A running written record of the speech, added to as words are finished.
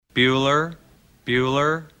Bueller,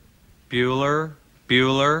 Bueller, Bueller,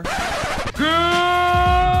 Bueller. Good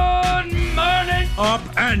morning! Up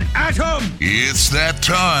and at 'em! It's that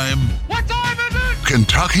time. What time is it?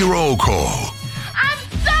 Kentucky Roll Call I'm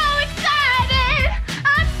so excited!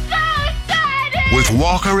 I'm so excited! with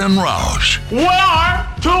Walker and Roush. We are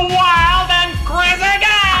two wild and crazy guys!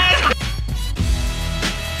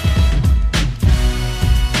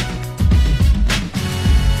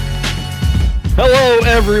 Hello,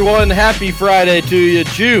 everyone. Happy Friday to you,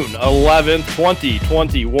 June 11th,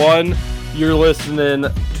 2021. You're listening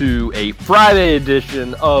to a Friday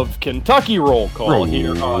edition of Kentucky Roll Call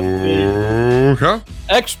here on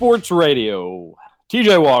X Sports Radio.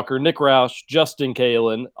 TJ Walker, Nick Roush, Justin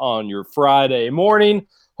Kalen on your Friday morning.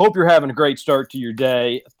 Hope you're having a great start to your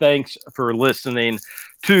day. Thanks for listening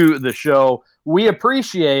to the show. We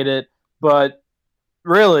appreciate it, but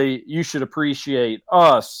really, you should appreciate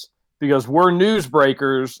us, because we're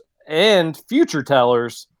newsbreakers and future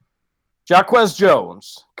tellers. Jacquez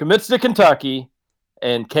Jones commits to Kentucky,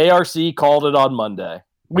 and KRC called it on Monday.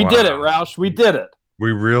 We did it, Roush. We did it.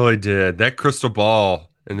 We really did. That crystal ball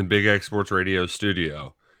in the Big X Sports Radio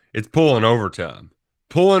studio, it's pulling overtime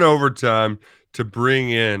to bring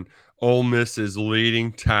in Ole Miss's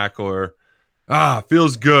leading tackler.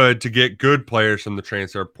 Feels good to get good players from the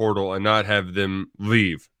transfer portal and not have them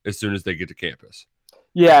leave as soon as they get to campus.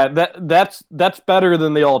 Yeah, that's better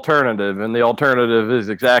than the alternative, and the alternative is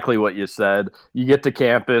exactly what you said. You get to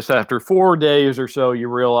campus after 4 days or so, you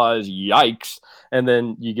realize, yikes, and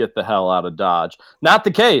then you get the hell out of Dodge. Not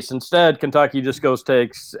the case. Instead, Kentucky just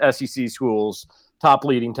takes SEC schools, top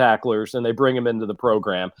leading tacklers, and they bring them into the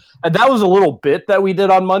program. And that was a little bit that we did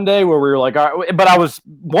on Monday where we were like, all right, but I was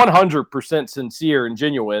 100% sincere and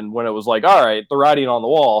genuine when it was like, all right, the writing on the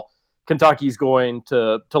wall. Kentucky's going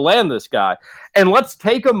to land this guy. And let's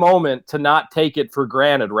take a moment to not take it for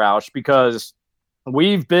granted, Roush, because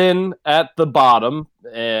we've been at the bottom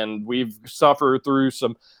and we've suffered through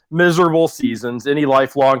some miserable seasons. Any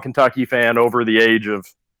lifelong Kentucky fan over the age of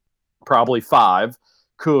probably 5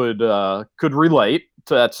 could relate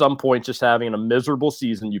to at some point just having a miserable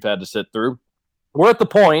season you've had to sit through. We're at the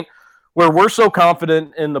point where we're so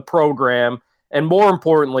confident in the program and, more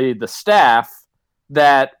importantly, the staff,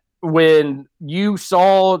 that when you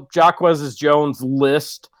saw Jacquez Jones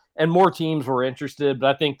list and more teams were interested,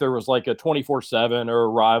 but I think there was like a 24/7 or a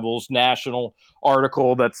Rivals national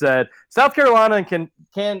article that said South Carolina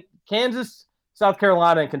and Kansas, South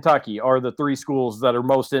Carolina, and Kentucky are the 3 schools that are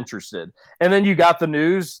most interested. And then you got the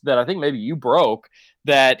news that I think maybe you broke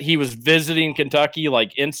that he was visiting Kentucky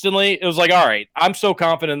like instantly. It was like, all right, I'm so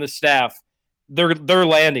confident in this staff. They're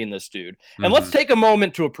landing this dude. And let's take a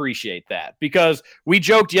moment to appreciate that, because we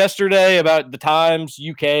joked yesterday about the times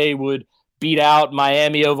UK would beat out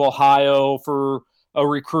Miami of Ohio for a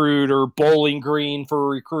recruit or Bowling Green for a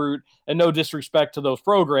recruit. And no disrespect to those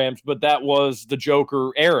programs, but that was the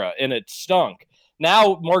Joker era and it stunk.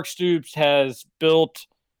 Now Mark Stoops has built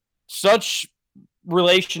such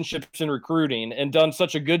relationships in recruiting and done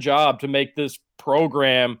such a good job to make this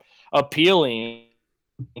program appealing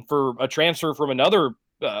for a transfer from another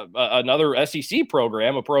SEC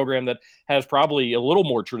program, a program that has probably a little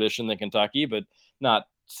more tradition than Kentucky, but not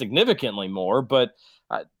significantly more. But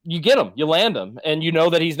you get him, you land him, and you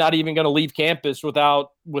know that he's not even going to leave campus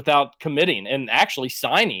without committing and actually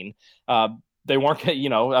signing. They weren't,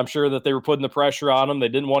 I'm sure that they were putting the pressure on him. They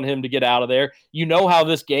didn't want him to get out of there. You know how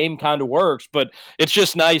this game kind of works, but it's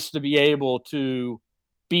just nice to be able to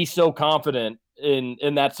be so confident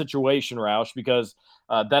in that situation, Roush, because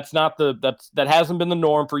that hasn't been the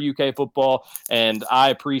norm for UK football, and I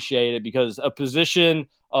appreciate it, because a position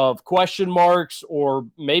of question marks or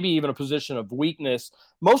maybe even a position of weakness,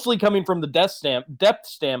 mostly coming from the depth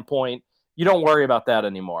standpoint, you don't worry about that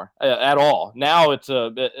anymore at all. Now it's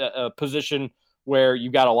a position where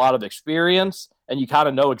you've got a lot of experience and you kind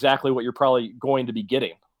of know exactly what you're probably going to be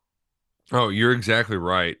getting. Oh, you're exactly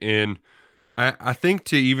right. And I think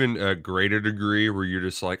to even a greater degree where you're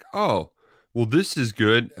just like, oh, well, this is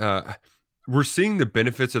good. We're seeing the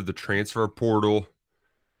benefits of the transfer portal,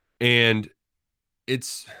 and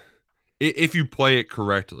it's if you play it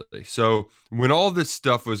correctly. So when all this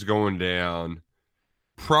stuff was going down,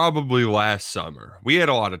 probably last summer, we had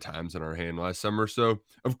a lot of times in our hand last summer. So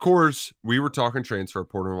of course we were talking transfer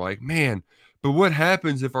portal. We're like, man, but what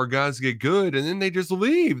happens if our guys get good and then they just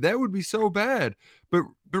leave? That would be so bad. But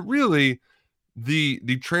really, the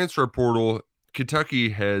transfer portal, Kentucky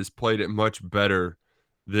has played it much better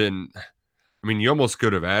than, you almost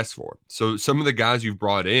could have asked for. So some of the guys you've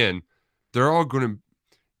brought in, they're all going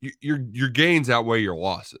to, your gains outweigh your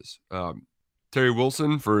losses. Terry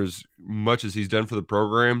Wilson, for as much as he's done for the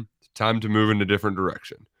program, it's time to move in a different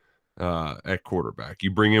direction at quarterback.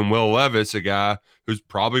 You bring in Will Levis, a guy who's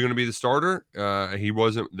probably going to be the starter. He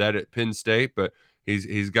wasn't that at Penn State, but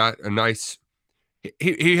he's got a nice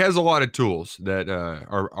he has a lot of tools that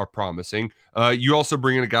are promising. You also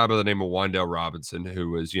bring in a guy by the name of Wan'Dale Robinson,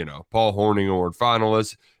 who is, Paul Hornung Award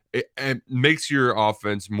finalist. It makes your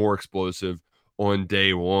offense more explosive on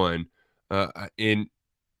day one. And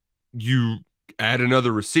you add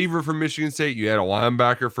another receiver from Michigan State. You add a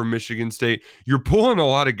linebacker from Michigan State. You're pulling a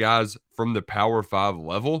lot of guys from the Power 5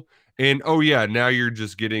 level. And, now you're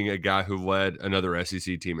just getting a guy who led another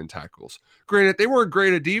SEC team in tackles. Granted, they weren't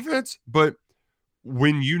great at defense, but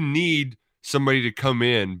when you need somebody to come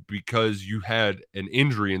in because you had an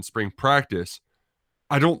injury in spring practice,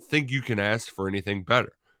 I don't think you can ask for anything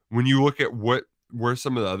better. When you look at where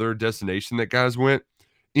some of the other destination that guys went,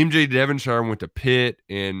 MJ Devonshire went to Pitt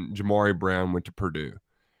and Jamari Brown went to Purdue.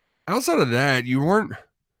 Outside of that, you weren't,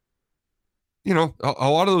 a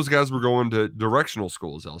lot of those guys were going to directional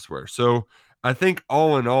schools elsewhere. So I think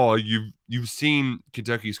all in all, you've seen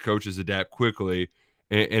Kentucky's coaches adapt quickly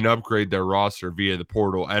and upgrade their roster via the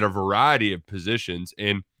portal at a variety of positions.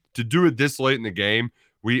 And to do it this late in the game,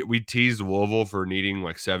 we teased Louisville for needing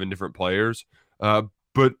like 7 different players.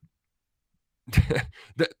 But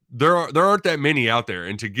there aren't that many out there.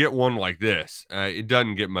 And to get one like this, it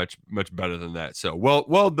doesn't get much better than that. So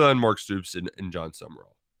well done, Mark Stoops and John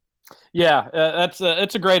Summerall. Yeah,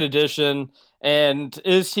 it's a great addition. And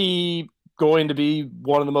is he going to be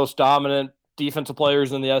one of the most dominant defensive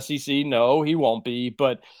players in the SEC? No, he won't be.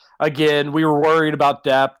 But again, we were worried about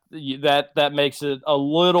depth. That makes it a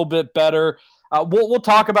little bit better. We'll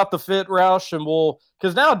talk about the fit, Roush, and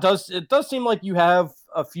because now it does seem like you have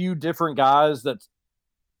a few different guys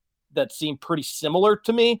that seem pretty similar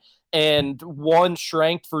to me. And one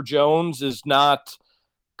strength for Jones is not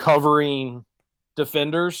covering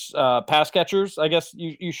defenders, pass catchers, I guess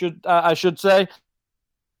I should say.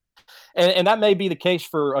 And that may be the case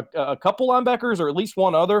for a couple linebackers or at least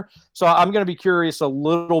one other. So I'm going to be curious a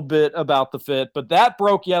little bit about the fit. But that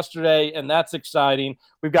broke yesterday, and that's exciting.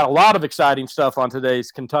 We've got a lot of exciting stuff on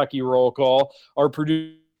today's Kentucky Roll Call. Our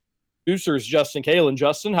producer is Justin Kalen.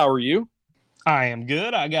 Justin, how are you? I am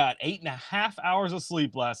good. I got 8.5 hours of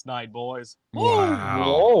sleep last night, boys. Wow.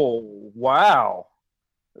 Whoa, wow.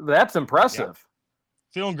 That's impressive. Yep.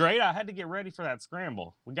 Feeling great. I had to get ready for that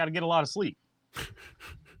scramble. We got to get a lot of sleep.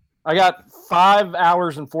 I got 5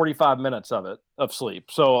 hours and 45 minutes of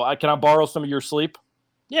sleep. So can I borrow some of your sleep?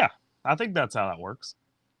 Yeah, I think that's how that works.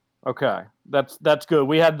 Okay, that's good.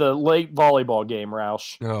 We had the late volleyball game,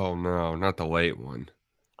 Roush. Oh no, not the late one.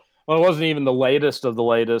 Well, it wasn't even the latest of the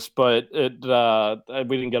latest, but we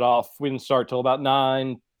didn't get off. We didn't start till about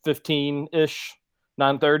 9:15-ish.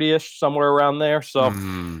 9:30-ish, somewhere around there. So,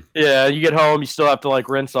 Yeah, you get home, you still have to like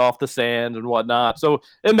rinse off the sand and whatnot. So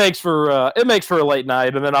it makes for a late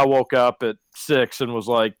night. And then I woke up at 6 and was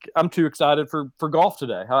like, I'm too excited for golf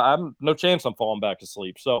today. I'm no chance I'm falling back to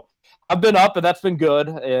sleep. So I've been up, and that's been good,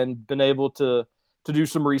 and been able to do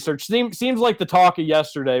some research. Seems like the talk of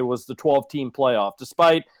yesterday was the 12-team playoff,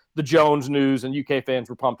 despite the Jones news, and UK fans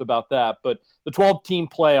were pumped about that. But the 12-team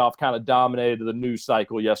playoff kind of dominated the news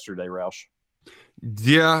cycle yesterday, Roush.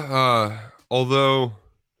 Yeah, although,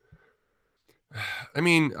 I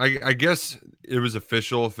mean, I guess it was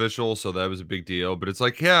official, so that was a big deal. But it's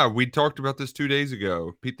like, yeah, we talked about this 2 days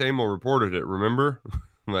ago. Pete Thamel reported it, remember?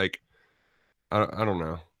 Like, I don't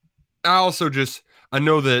know. I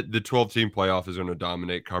know that the 12-team playoff is going to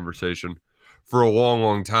dominate conversation for a long,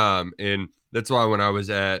 long time. And that's why when I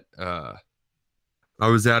was at a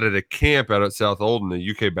camp out at South Olden,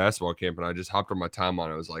 the UK basketball camp, and I just hopped on my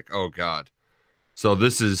timeline. I was like, oh, God. So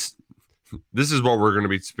this is what we're going to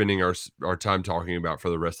be spending our time talking about for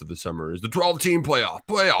the rest of the summer is the 12-team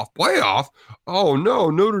playoff. Oh no,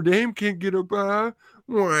 Notre Dame can't get a bye.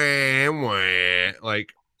 Wah.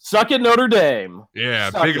 Like, suck it, Notre Dame. Yeah,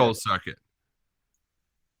 suck big it. old suck it.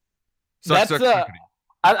 Suck.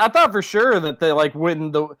 I thought for sure that they like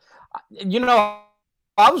when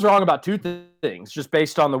I was wrong about two things just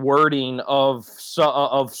based on the wording of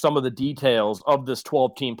some of the details of this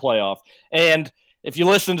 12-team playoff. And if you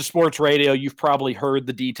listen to sports radio, you've probably heard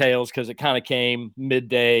the details because it kind of came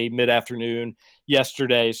mid-afternoon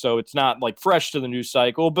yesterday. So it's not like fresh to the news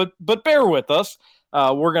cycle, but bear with us.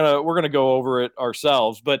 We're gonna go over it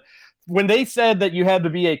ourselves. But when they said that you had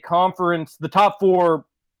to be a conference, the top 4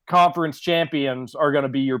 conference champions are going to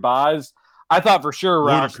be your buys, I thought for sure,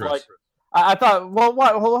 Roush, like, I thought, well,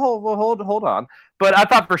 what? Hold on. But I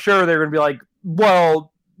thought for sure they were going to be like,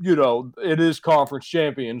 well, it is conference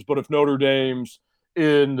champions, but if Notre Dame's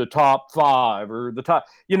in the top 5 or the top,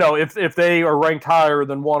 if they are ranked higher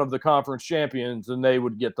than one of the conference champions, then they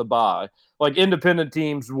would get the bye. Like independent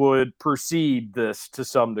teams would precede this to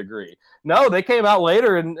some degree. No, they came out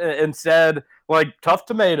later and said, like, tough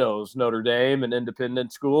tomatoes, Notre Dame and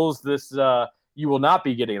independent schools, this you will not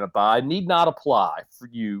be getting a bye, need not apply for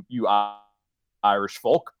you Irish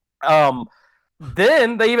folk.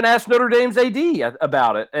 Then they even asked Notre Dame's AD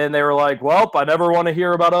about it, and they were like, well, I never want to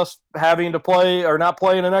hear about us having to play or not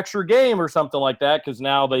playing an extra game or something like that, because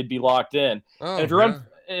now they'd be locked in. Oh, And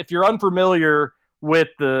if you're unfamiliar with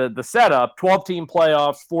the setup, 12-team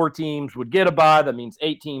playoffs, 4 teams would get a bye. That means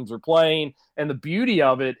 8 teams are playing, and the beauty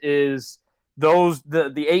of it is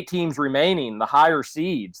the 8 teams remaining, the higher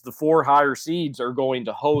seeds, the 4 higher seeds are going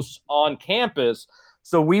to host on campus,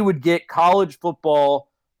 so we would get college football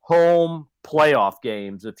home playoff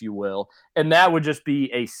games, if you will, and that would just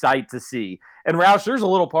be a sight to see. And Roush, there's a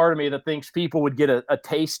little part of me that thinks people would get a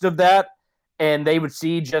taste of that, and they would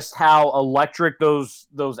see just how electric those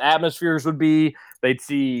atmospheres would be. They'd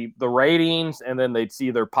see the ratings, and then they'd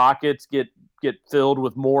see their pockets get filled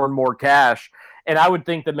with more and more cash. And I would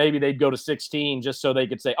think that maybe they'd go to 16 just so they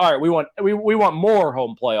could say, all right, we want more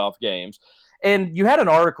home playoff games. And you had an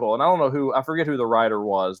article, and I forget who the writer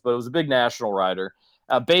was, but it was a big national writer,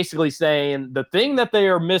 basically saying the thing that they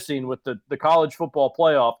are missing with the college football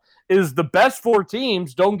playoff is the best 4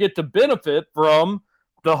 teams don't get to benefit from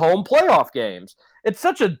the home playoff games. It's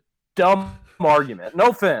such a dumb argument. No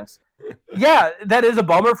offense. Yeah, that is a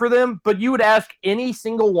bummer for them, but you would ask any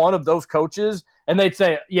single one of those coaches, and they'd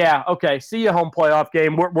say, yeah, okay, see a home playoff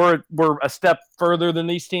game. We're a step further than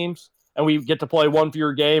these teams, and we get to play one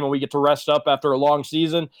fewer game, and we get to rest up after a long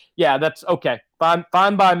season. Yeah, that's okay. Fine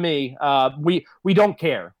by me. We don't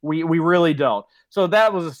care. We really don't. So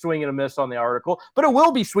that was a swing and a miss on the article. But it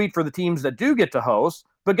will be sweet for the teams that do get to host.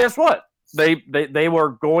 But guess what? They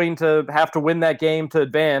were going to have to win that game to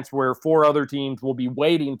advance, where 4 other teams will be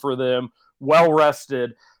waiting for them, well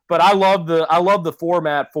rested. But I love the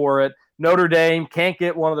format for it. Notre Dame can't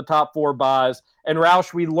get one of the top 4 byes. And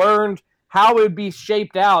Roush, we learned how it would be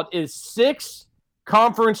shaped out is 6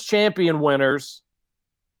 conference champion winners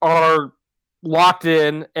are locked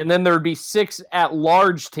in, and then there'd be 6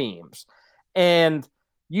 at-large teams. And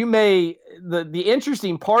the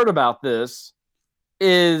interesting part about this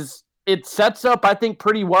is it sets up, I think,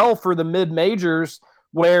 pretty well for the mid-majors,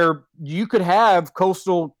 where you could have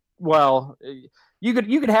you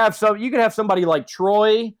could have somebody like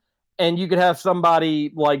Troy, and you could have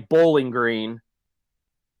somebody like Bowling Green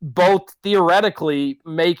both theoretically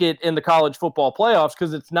make it in the college football playoffs,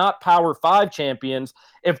 because it's not Power 5 champions.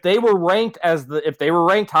 If they were ranked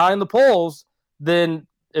high in the polls, then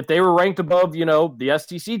if they were ranked above, the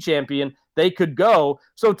STC champion, they could go.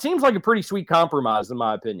 So it seems like a pretty sweet compromise, in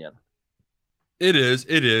my opinion. It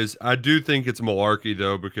is. I do think it's malarkey,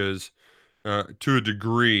 though, because to a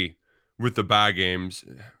degree with the bye games,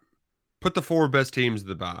 put the 4 best teams in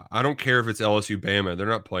the bye. I don't care if it's LSU, Bama. They're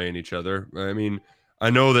not playing each other. I mean, I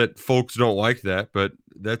know that folks don't like that, but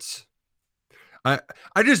I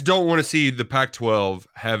just don't want to see the Pac-12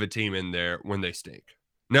 have a team in there when they stink.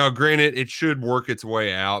 Now, granted, it should work its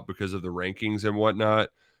way out because of the rankings and whatnot.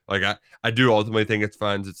 Like, I do ultimately think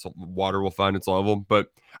water will find its level, but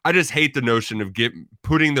I just hate the notion of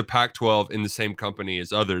putting the Pac-12 in the same company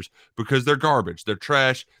as others, because they're garbage. They're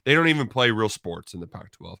trash. They don't even play real sports in the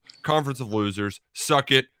Pac-12. Conference of losers. Suck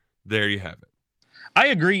it. There you have it. I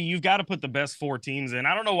agree. You've got to put the best 4 teams in.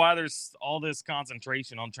 I don't know why there's all this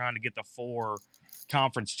concentration on trying to get the 4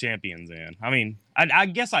 conference champions in. I mean, I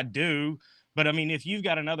guess I do. But, I mean, if you've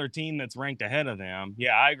got another team that's ranked ahead of them,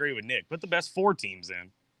 yeah, I agree with Nick. Put the best 4 teams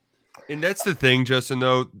in. And that's the thing, Justin,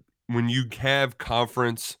 though, when you have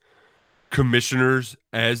conference commissioners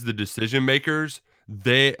as the decision makers,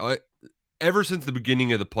 they ever since the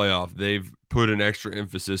beginning of the playoff, they've put an extra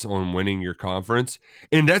emphasis on winning your conference.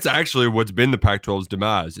 And that's actually what's been the Pac-12's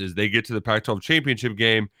demise, is they get to the Pac-12 championship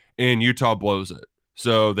game and Utah blows it.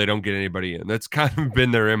 So they don't get anybody in. That's kind of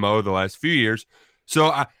been their MO the last few years. So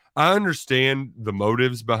I understand the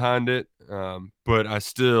motives behind it, but I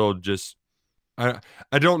still just I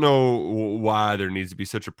don't know why there needs to be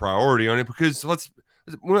such a priority on it, because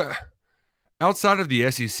outside of the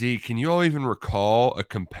SEC, can you all even recall a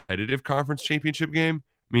competitive conference championship game?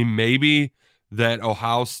 I mean, maybe that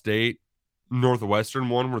Ohio State Northwestern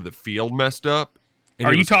one where the field messed up. And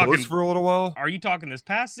are you talking for a little while? Are you talking this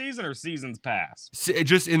past season or seasons past?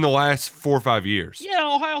 Just in the last 4 or 5 years. Yeah,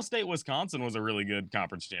 Ohio State Wisconsin was a really good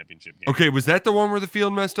conference championship game. Okay, was that the one where the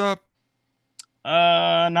field messed up?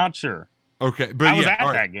 Not sure. Okay, but I was yeah,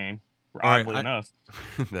 at that game. oddly enough.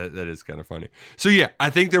 That is kind of funny. So yeah, I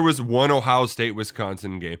think there was one Ohio State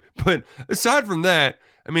Wisconsin game, but aside from that,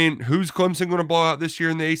 I mean, who's Clemson going to blow out this year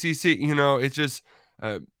in the ACC? You know, it's just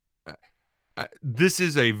this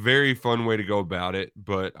is a very fun way to go about it,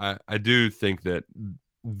 but I do think that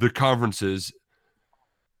the conferences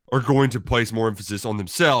are going to place more emphasis on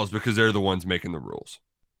themselves because they're the ones making the rules.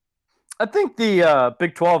 I think the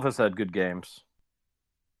Big 12 has had good games.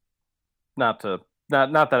 Not that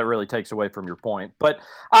it really takes away from your point, but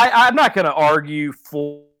I'm not going to argue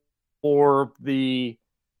for the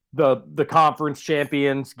conference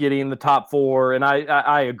champions getting the top four, and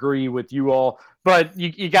I agree with you all. But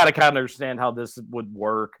you got to kind of understand how this would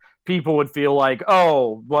work. People would feel like,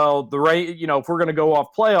 oh, well, if we're going to go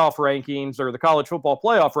off playoff rankings or the college football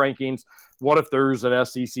playoff rankings, what if there's an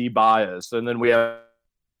SEC bias, and then we have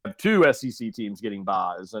two SEC teams getting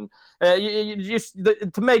buys, and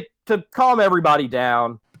to calm everybody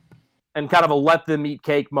down and kind of a let them eat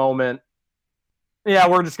cake moment. Yeah,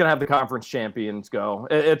 we're just gonna have the conference champions go.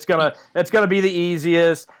 It's gonna be the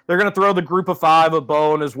easiest. They're gonna throw the group of five a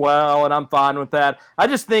bone as well, and I'm fine with that. I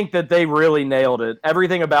just think that they really nailed it.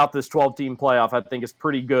 Everything about this 12-team playoff, I think, is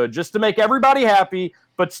pretty good, just to make everybody happy,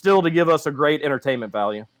 but still to give us a great entertainment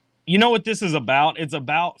value. You know what this is about? It's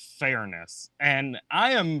about fairness. And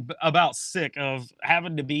I am about sick of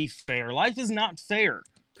having to be fair. Life is not fair.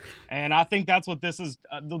 And I think that's what this is.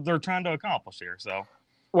 They're trying to accomplish here. So,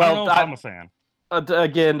 well, I don't know if I'm a fan.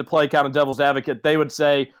 Again, to play kind of devil's advocate, they would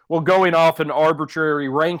say, well, going off an arbitrary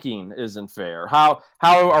ranking isn't fair. How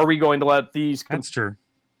are we going to let these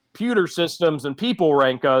computer systems and people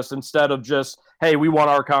rank us instead of just, hey, we want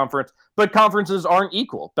our conference? But conferences aren't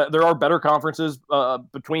equal. But there are better conferences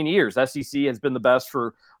between years. SEC has been the best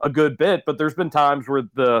for a good bit, but there's been times where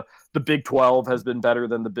the Big 12 has been better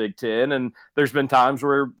than the Big 10, and there's been times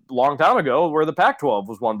where a long time ago where the Pac-12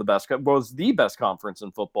 was the best conference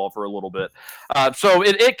in football for a little bit. So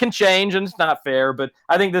it can change, and it's not fair. But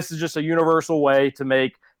I think this is just a universal way to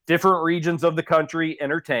make different regions of the country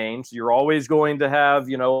entertained. So you're always going to have,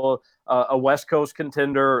 a West Coast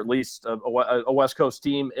contender, or at least a West Coast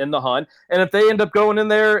team in the hunt. And if they end up going in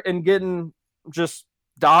there and getting just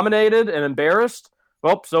dominated and embarrassed,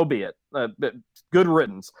 well, so be it. Good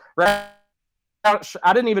riddance. I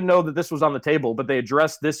didn't even know that this was on the table, but they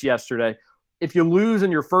addressed this yesterday. If you lose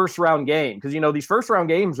in your first round game, because these first round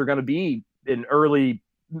games are going to be in early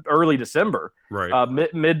December, right?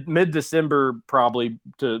 Mid December probably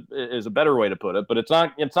is a better way to put it. But it's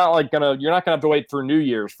not like you're not gonna have to wait for New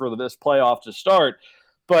Year's for this playoff to start.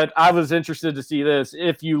 But I was interested to see this.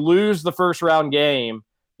 If you lose the first round game,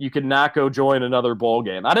 you can not go join another bowl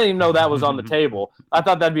game. I didn't even know that was on the table. I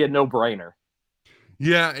thought that'd be a no-brainer.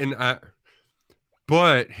 Yeah, and I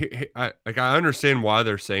understand why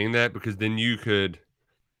they're saying that, because then you could.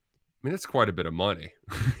 I mean, that's quite a bit of money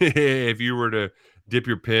if you were to dip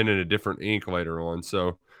your pen in a different ink later on.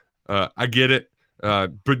 So I get it.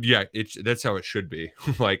 But yeah, that's how it should be.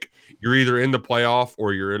 Like, you're either in the playoff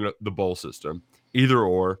or you're in the bowl system, either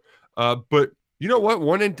or. But you know what?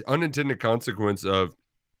 One unintended consequence of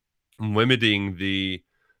limiting the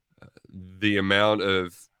amount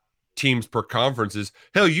of teams per conference is,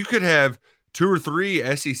 hell, you could have 2 or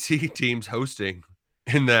 3 SEC teams hosting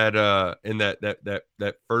in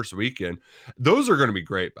that first weekend. Those are going to be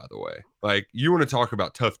great, by the way. Like, you want to talk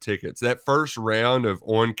about tough tickets. That first round of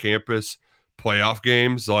on-campus playoff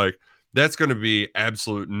games, like, that's going to be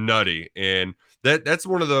absolute nutty. And that's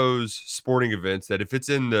one of those sporting events that if it's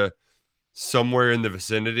somewhere in the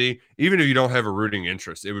vicinity, even if you don't have a rooting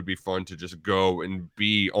interest, it would be fun to just go and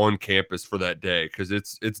be on campus for that day, because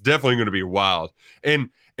it's definitely going to be wild. And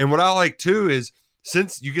what I like too is,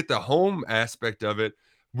 since you get the home aspect of it,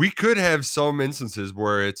 we could have some instances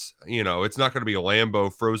where it's not going to be a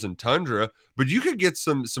Lambeau frozen tundra, but you could get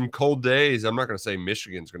some cold days. I'm not going to say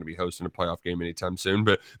Michigan's going to be hosting a playoff game anytime soon,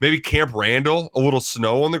 but maybe Camp Randall, a little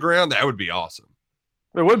snow on the ground, that would be awesome.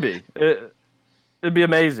 It would be. It'd be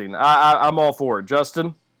amazing. I'm all for it.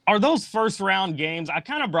 Justin? Are those first round games? I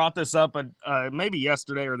kind of brought this up maybe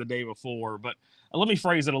yesterday or the day before, but let me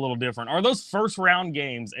phrase it a little different. Are those first round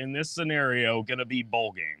games in this scenario going to be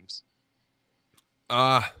bowl games?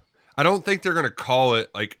 I don't think they're going to call it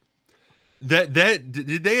like that.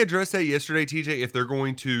 Did they address that yesterday, TJ? If they're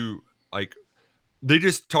going to, like, they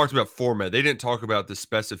just talked about format. They didn't talk about the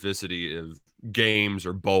specificity of games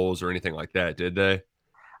or bowls or anything like that, did they?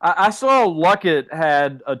 I saw Luckett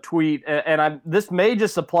had a tweet, and this may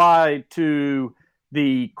just apply to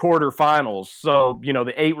the quarterfinals. So,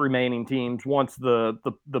 the 8 remaining teams, once the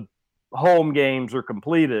home games are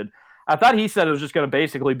completed. I thought he said it was just going to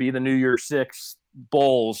basically be the New Year's 6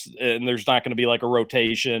 bowls, and there's not going to be like a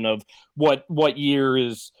rotation of what year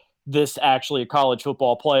is this actually a college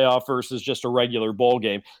football playoff versus just a regular bowl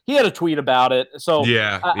game. He had a tweet about it. So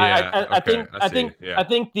I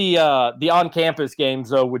think the on-campus games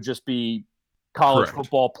though would just be college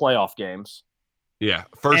football playoff games. Yeah,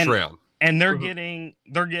 first round. And they're getting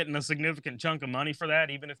a significant chunk of money for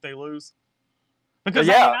that, even if they lose. Because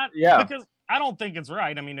because I don't think it's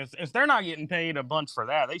right. I mean, if they're not getting paid a bunch for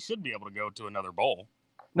that, they should be able to go to another bowl.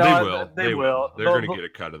 No, they will. They're going to get a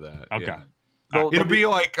cut of that. Okay. Yeah. It'll be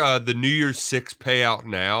like the New Year's 6 payout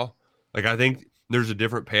now. Like I think there's a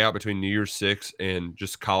different payout between New Year's 6 and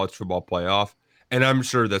just college football playoff, and I'm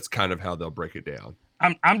sure that's kind of how they'll break it down.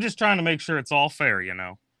 I'm just trying to make sure it's all fair, you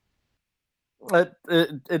know.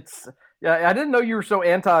 It's I didn't know you were so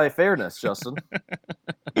anti-fairness, Justin.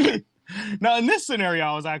 No, in this scenario,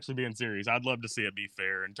 I was actually being serious. I'd love to see it be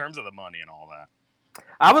fair in terms of the money and all that.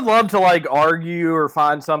 I would love to like argue or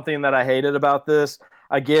find something that I hated about this.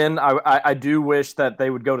 Again, I do wish that they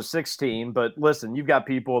would go to 16, but listen, you've got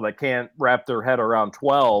people that can't wrap their head around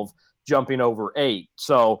 12 jumping over 8.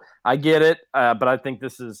 So I get it, but I think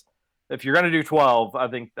this is, if you're going to do 12, I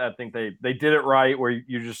think they did it right where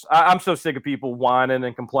you just, I'm so sick of people whining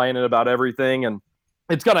and complaining about everything, and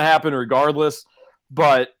it's going to happen regardless,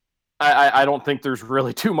 but I don't think there's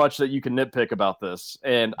really too much that you can nitpick about this.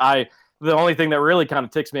 And the only thing that really kind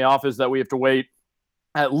of ticks me off is that we have to wait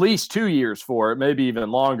at least 2 years for it, maybe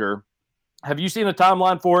even longer. Have you seen a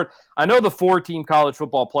timeline for it? I know the 4-team college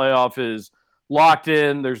football playoff is locked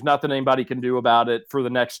in. There's nothing anybody can do about it for the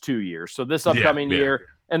next 2 years. So this upcoming year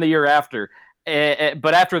and the year after.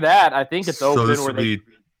 But after that, I think it's open. So this would be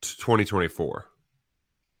 2024.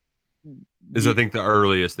 Is I think the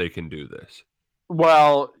earliest they can do this.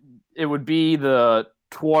 Well, it would be the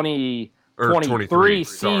 2023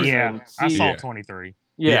 season. Yeah, I saw 23.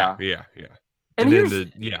 Yeah. And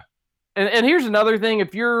here's another thing.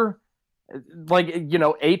 If you're like,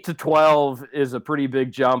 8 to 12 is a pretty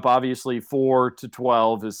big jump. Obviously, 4 to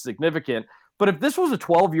 12 is significant. But if this was a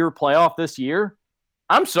 12-year playoff this year,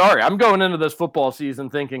 I'm sorry. I'm going into this football season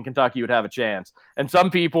thinking Kentucky would have a chance. And some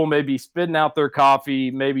people may be spitting out their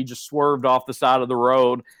coffee, maybe just swerved off the side of the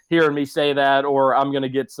road hearing me say that, or I'm going to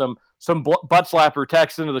get some butt slapper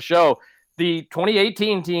text into the show. The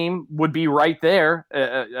 2018 team would be right there.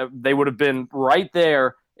 They would have been right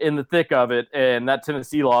there in the thick of it, and that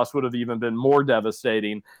Tennessee loss would have even been more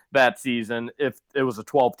devastating that season if it was a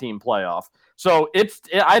 12-team playoff. So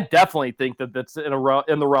I definitely think that that's in the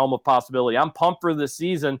realm of possibility. I'm pumped for this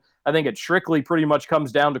season. I think it strictly pretty much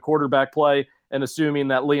comes down to quarterback play and assuming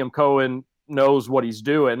that Liam Cohen knows what he's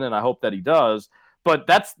doing, and I hope that he does. But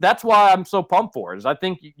that's why I'm so pumped for it. Is I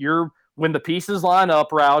think when the pieces line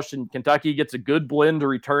up, Roush, and Kentucky gets a good blend of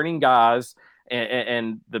returning guys,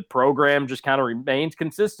 and the program just kind of remains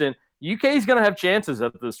consistent, UK is going to have chances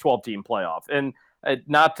at this 12-team playoff. And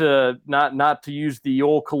not to use the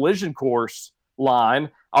old collision course line,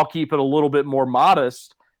 I'll keep it a little bit more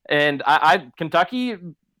modest. And Kentucky,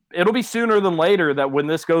 it'll be sooner than later that when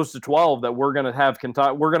this goes to 12, that we're going to have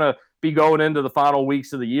Kentucky. We're going to be going into the final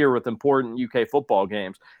weeks of the year with important UK football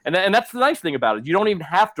games. And that's the nice thing about it. You don't even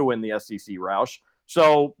have to win the SEC, Roush.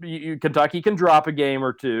 So Kentucky can drop a game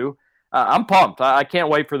or two. I'm pumped. I can't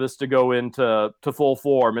wait for this to go into full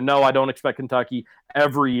form. And no, I don't expect Kentucky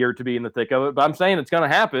every year to be in the thick of it, but I'm saying it's going to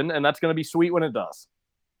happen, and that's going to be sweet when it does.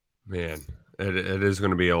 Man, it is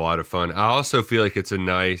going to be a lot of fun. I also feel like it's a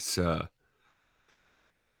nice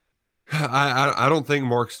I don't think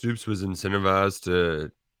Mark Stoops was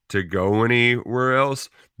incentivized to go anywhere else.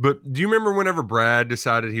 But do you remember whenever Brad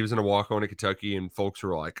decided he was going to walk on to Kentucky and folks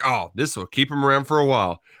were like, oh, this will keep him around for a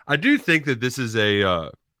while? I do think that this is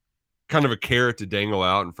a kind of a carrot to dangle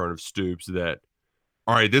out in front of Stoops that,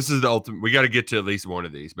 all right, this is the ultimate. We got to get to at least one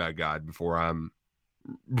of these, bad God, before I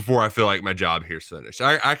feel like my job here's finished.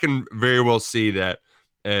 I can very well see that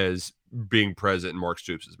as being present in Mark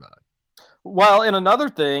Stoops' mind. Well, and another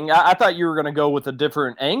thing, I thought you were going to go with a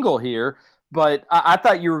different angle here, but I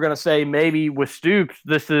thought you were going to say maybe with Stoops,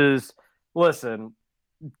 listen,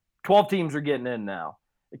 12 teams are getting in now.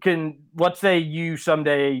 Let's say you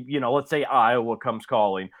someday, let's say Iowa comes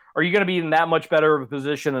calling. Are you going to be in that much better of a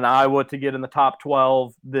position in Iowa to get in the top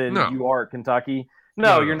 12 than you are at Kentucky?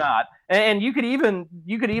 No, you're not. And you could even,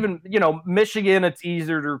 Michigan, it's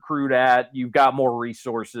easier to recruit at. You've got more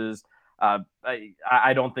resources.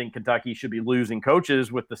 I don't think Kentucky should be losing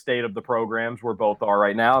coaches with the state of the programs where both are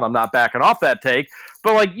right now, and I'm not backing off that take.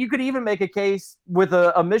 But, you could even make a case with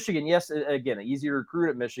a Michigan. Yes, again, easier to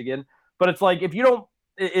recruit at Michigan. But it's like if you don't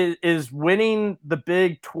 – is winning the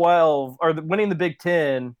Big 12 or winning the Big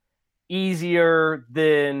 10 easier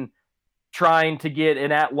than trying to get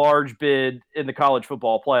an at-large bid in the college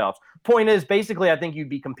football playoffs. Point is, basically, I think you'd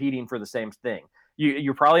be competing for the same thing.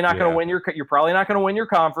 You're probably not going to win you're probably not going to win your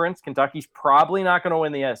conference. Kentucky's probably not going to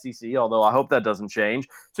win the SEC, although I hope that doesn't change.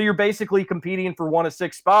 So you're basically competing for 1 of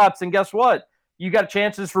 6 spots, and guess what? You got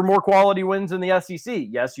chances for more quality wins in the SEC.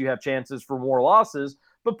 Yes, you have chances for more losses,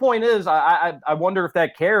 but point is, I wonder if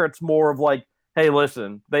that carrot's more of like, hey,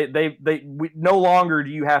 listen, we no longer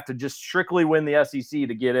do you have to just strictly win the SEC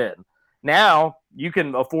to get in. Now you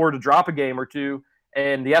can afford to drop a game or two,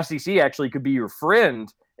 and the SEC actually could be your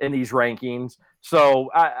friend in these rankings. So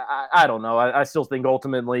I don't know. I still think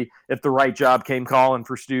ultimately, if the right job came calling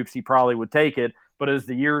for Stoops, he probably would take it. But as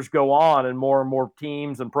the years go on and more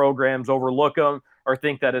teams and programs overlook them or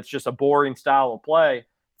think that it's just a boring style of play,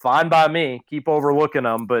 fine by me. Keep overlooking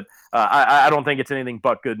them. But I don't think it's anything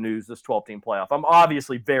but good news, this 12-team playoff. I'm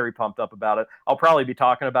obviously very pumped up about it. I'll probably be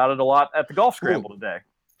talking about it a lot at the golf scramble today.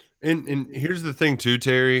 And here's the thing too,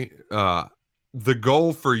 Terry. The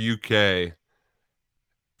goal for UK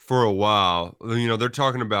for a while, they're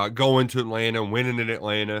talking about going to Atlanta, winning in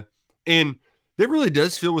Atlanta, and it really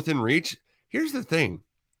does feel within reach. Here's the thing.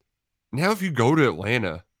 Now, if you go to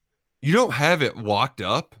Atlanta, you don't have it locked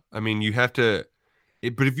up. I mean, you have to,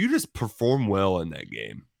 but if you just perform well in that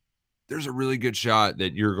game, there's a really good shot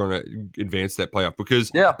that you're going to advance that playoff,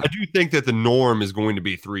 because I do think that the norm is going to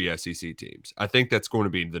be 3 SEC teams. I think that's going to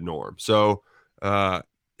be the norm. So,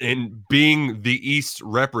 and being the East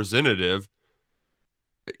representative,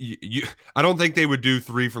 I don't think they would do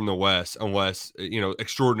 3 from the West unless,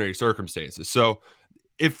 extraordinary circumstances. So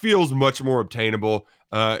it feels much more obtainable.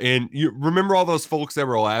 And you remember all those folks that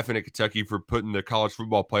were laughing at Kentucky for putting the college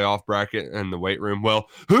football playoff bracket in the weight room? Well,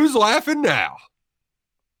 who's laughing now?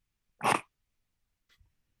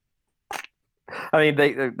 I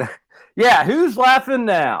mean, who's laughing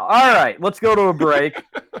now? All right, let's go to a break.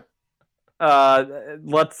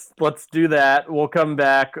 Let's do that. We'll come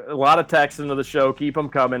back. A lot of texts into the show. Keep them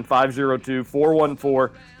coming.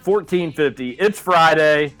 502-414-1450. It's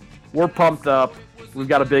Friday. We're pumped up. We've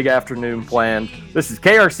got a big afternoon planned. This is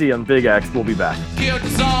KRC on Big X. We'll be back. Killed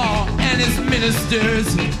Saul and his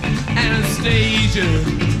ministers. Anastasia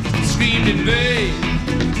screamed in vain.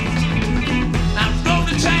 I rode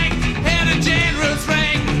the tank, had a generous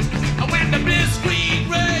rank. I went to blitzkrieg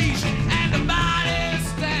rage and the body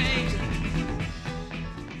stank.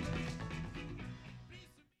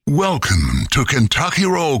 Welcome to Kentucky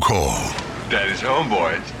Roll Call. Daddy's home,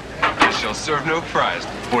 boys. They shall serve no fries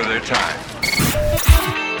before their time.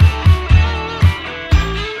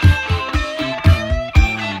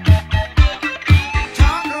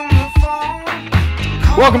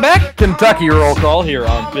 Welcome back, Kentucky Roll Call here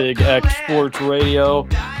on Big X Sports Radio,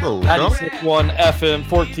 96.1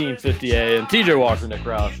 FM, 1450 AM. TJ Walker, Nick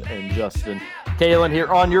Roush, and Justin Kalen here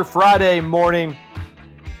on your Friday morning.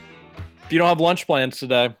 If you don't have lunch plans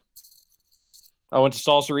today, I went to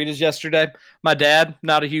Salsaritas yesterday. My dad,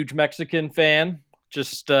 not a huge Mexican fan.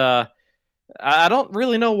 Just, I don't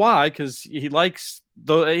really know why, because he likes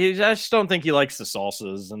I just don't think he likes the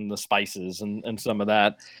salsas and the spices and some of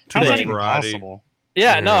that. How's that even possible?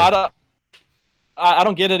 Yeah, no, I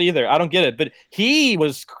don't get it either. I don't get it. But he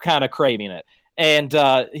was kind of craving it, and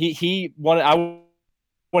he wanted. I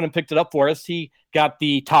went and picked it up for us. He got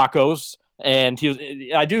the tacos, and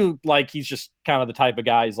I do like. He's just kind of the type of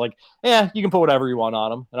guy. He's like, yeah, you can put whatever you want on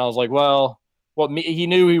them. And I was like, well, he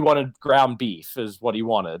knew he wanted ground beef is what he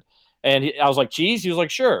wanted, and I was like, cheese. He was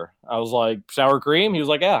like, sure. I was like, sour cream. He was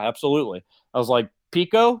like, yeah, absolutely. I was like,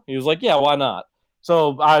 pico. He was like, yeah, why not?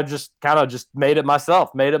 So I just kind of just made it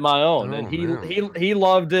myself, made it my own, and he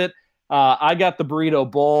loved it. I got the burrito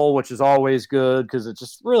bowl, which is always good because it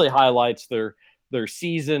just really highlights their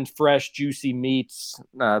seasoned, fresh, juicy meats.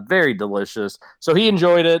 Very delicious. So he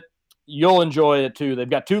enjoyed it. You'll enjoy it too. They've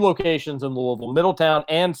got 2 locations in Louisville, Middletown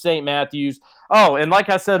and St. Matthews. Oh, and like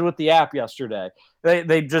I said with the app yesterday,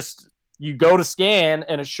 they just. You go to scan,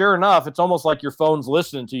 and sure enough, it's almost like your phone's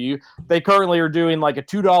listening to you. They currently are doing like a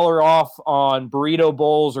 $2 off on burrito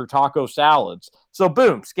bowls or taco salads. So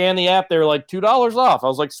boom, scan the app. They're like $2 off. I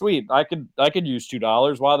was like, sweet, I could use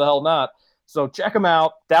 $2. Why the hell not? So check them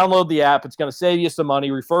out. Download the app. It's going to save you some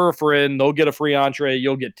money. Refer a friend. They'll get a free entree.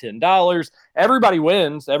 You'll get $10. Everybody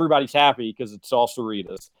wins. Everybody's happy because it's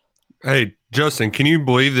Salsaritas. Hey, Justin, can you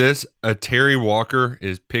believe this? A Terry Walker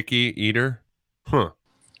is picky eater? Huh.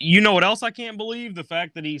 You know what else I can't believe? The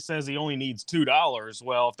fact that he says he only needs $2.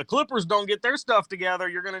 Well, if the Clippers don't get their stuff together,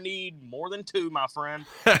 you're going to need more than 2, my friend.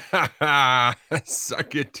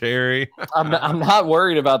 Suck it, Terry. I'm not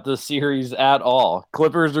worried about this series at all.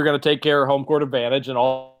 Clippers are going to take care of home court advantage, and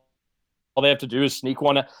all they have to do is sneak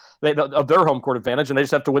one of their home court advantage, and they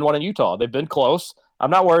just have to win one in Utah. They've been close.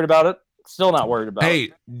 I'm not worried about it. Still not worried about it.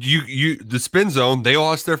 Hey, the spin zone, they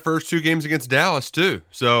lost their first 2 games against Dallas too.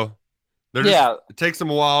 So it takes them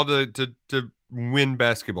a while to win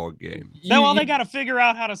basketball games. Well, they got to figure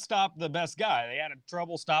out how to stop the best guy. They had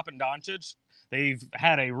trouble stopping Doncic. They've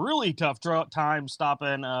had a really tough time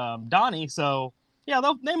stopping Donnie. So yeah,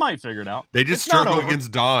 they might figure it out. They just struggle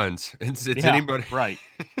against Dons. It's anybody, right?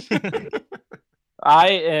 I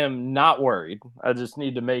am not worried. I just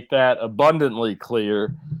need to make that abundantly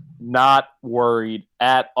clear. Not worried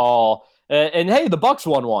at all. And hey, the Bucks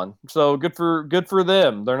won one, so good for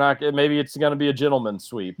them. They're not. Maybe it's going to be a gentleman's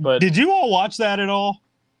sweep. But did you all watch that at all?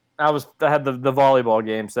 I had the volleyball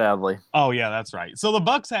game, sadly. Oh yeah, that's right. So the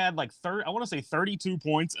Bucks had like 32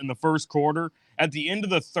 points in the first quarter. At the end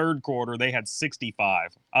of the third quarter, they had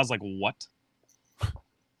 65. I was like, what?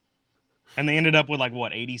 And they ended up with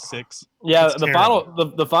 86. Yeah,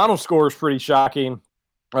 the final score is pretty shocking.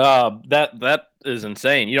 That is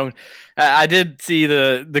insane. I did see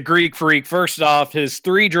the Greek Freak. First off, his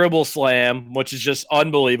 3 dribble slam, which is just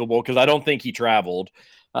unbelievable because I don't think he traveled.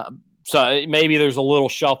 So maybe there's a little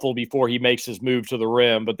shuffle before he makes his move to the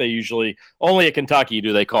rim, but they usually only at Kentucky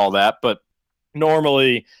do they call that. But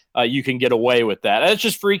normally you can get away with that. That's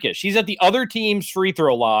just freakish. He's at the other team's free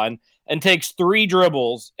throw line and takes 3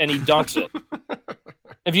 dribbles and he dunks it.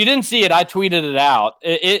 If you didn't see it, I tweeted it out.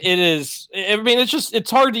 It is. I mean,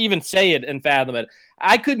 it's hard to even say it and fathom it.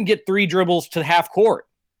 I couldn't get 3 dribbles to half court.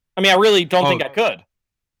 I mean, I really don't think I could.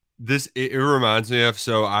 It reminds me of,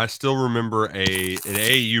 so I still remember an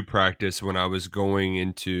AAU practice when I was going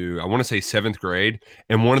into, I want to say 7th grade,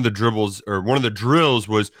 and one of the drills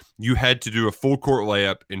was you had to do a full court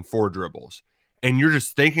layup in 4 dribbles, and you're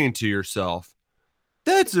just thinking to yourself,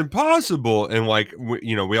 that's impossible. And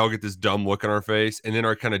we all get this dumb look on our face, and then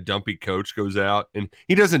our kind of dumpy coach goes out and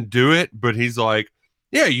he doesn't do it, but he's like,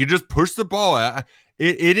 yeah, you just push the ball out.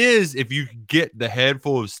 It is, if you get the head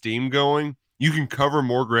full of steam going, you can cover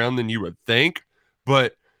more ground than you would think,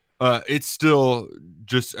 but it's still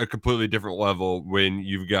just a completely different level when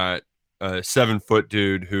you've got a 7-foot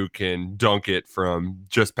dude who can dunk it from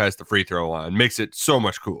just past the free throw line. Makes it so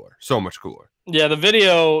much cooler. Yeah, the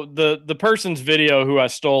video, the person's video who I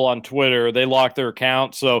stole on Twitter, they locked their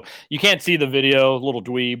account, so you can't see the video, little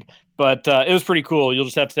dweeb, but it was pretty cool. You'll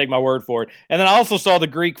just have to take my word for it. And then I also saw the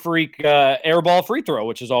Greek Freak airball free throw,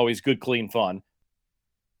 which is always good, clean fun.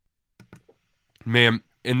 Man,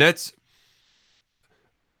 and that's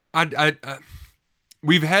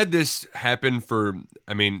we've had this happen for,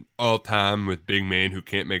 all time with big man who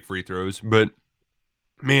can't make free throws, but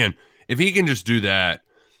man, if he can just do that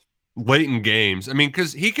late in games,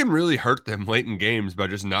 because he can really hurt them late in games by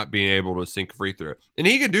just not being able to sink a free throw. And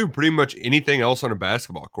he can do pretty much anything else on a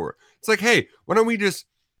basketball court. It's like, hey, why don't we just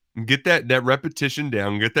get that repetition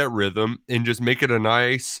down, get that rhythm, and just make it a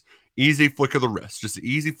nice, easy flick of the wrist. Just an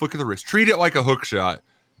easy flick of the wrist. Treat it like a hook shot,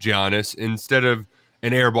 Giannis, instead of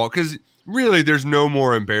an air ball. Because really, there's no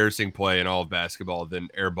more embarrassing play in all of basketball than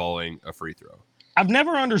airballing a free throw. I've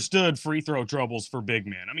never understood free throw troubles for big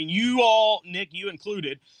men. You all, Nick, you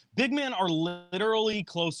included, big men are literally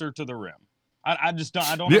closer to the rim. I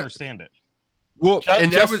don't understand it. Well,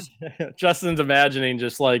 and that was Justin's imagining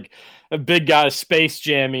just like a big guy space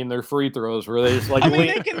jamming their free throws where they just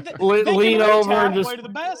lean over and just to the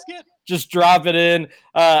basket. Just drop it in.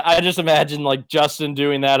 I just imagine like Justin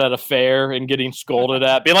doing that at a fair and getting scolded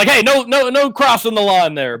at, being like, "Hey, no crossing the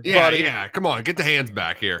line there, buddy." Yeah, come on, get the hands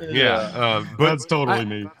back here. Yeah. But that's totally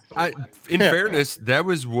me. In fairness, that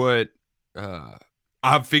was what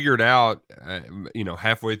I've figured out.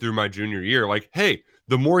 Halfway through my junior year, like, hey,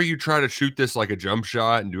 the more you try to shoot this like a jump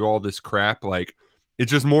shot and do all this crap, like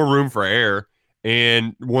it's just more room for error.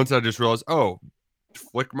 And once I just realized,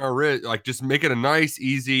 flick my wrist, like just make it a nice,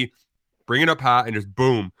 easy, bring it up high and just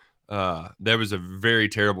boom. That was a very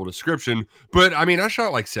terrible description, but I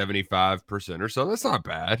shot like 75% or so. That's not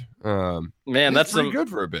bad. Man, that's pretty good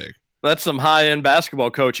for a big. That's some high-end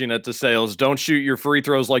basketball coaching at the Sales. Don't shoot your free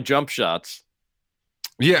throws like jump shots.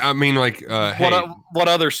 Yeah, hey, what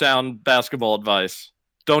other sound basketball advice?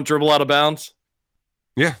 Don't dribble out of bounds.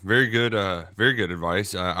 Yeah, very good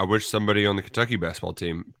advice. I wish somebody on the Kentucky basketball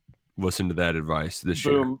team listened to that advice this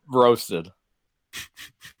year. Roasted.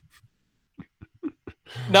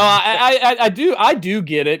 No, I do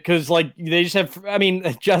get it because like they just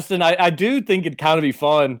have. Justin, I do think it'd kind of be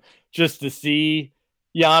fun just to see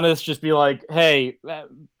Giannis just be like, hey,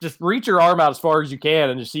 just reach your arm out as far as you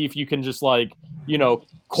can and just see if you can just like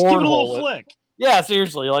cornhole it. Flick. Yeah,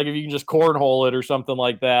 seriously, like if you can just cornhole it or something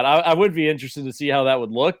like that. I would be interested to see how that would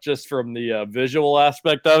look just from the visual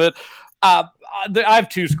aspect of it. I have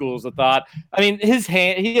two schools of thought. I mean,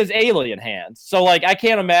 he has alien hands. So, like, I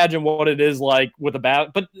can't imagine what it is like with a bat.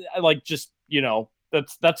 But, like, just,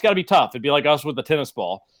 that's got to be tough. It'd be like us with a tennis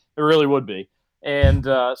ball. It really would be. And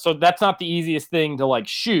so that's not the easiest thing to, like,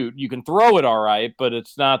 shoot. You can throw it all right, but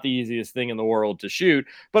it's not the easiest thing in the world to shoot.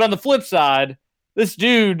 But on the flip side, this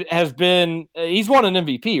dude has been – he's won an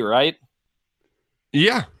MVP, right?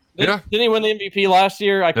 Yeah. Didn't he win the MVP last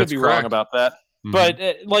year? I could be wrong about that.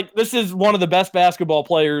 Mm-hmm. But, this is one of the best basketball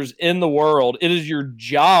players in the world. It is your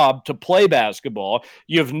job to play basketball.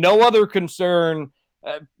 You have no other concern –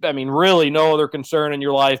 really no other concern in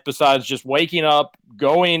your life besides just waking up,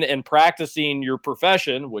 going and practicing your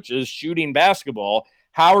profession, which is shooting basketball.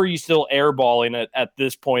 How are you still airballing it at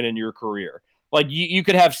this point in your career? Like, you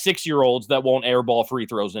could have 6-year-olds that won't airball free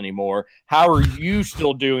throws anymore. How are you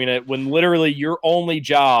still doing it when literally your only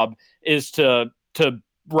job is to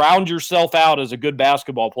round yourself out as a good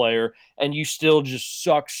basketball player, and you still just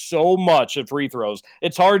suck so much at free throws?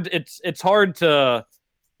 It's hard to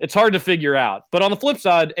figure out. But on the flip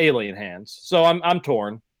side, alien hands. So I'm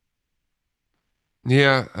torn.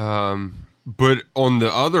 Yeah, but on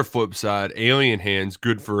the other flip side, alien hands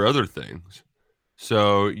good for other things.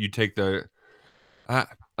 So you take I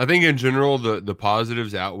think in general the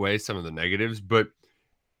positives outweigh some of the negatives, but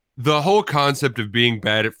the whole concept of being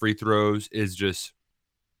bad at free throws is just,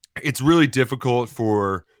 it's really difficult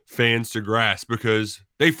for fans to grasp because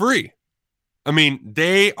they free. I mean,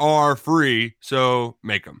 they are free, so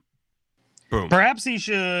make them. Boom. Perhaps he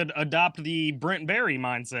should adopt the Brent Berry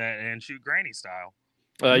mindset and shoot granny style.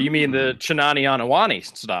 You mean the Chinani Anawani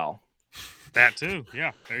style? That too.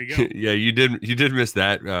 Yeah, there you go. Yeah, you did miss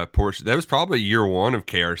that portion. That was probably year one of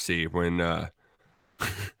KRC when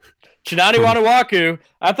Chinani Wanawaku.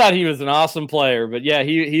 I thought he was an awesome player, but yeah,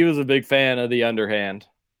 he was a big fan of the underhand.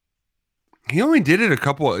 He only did it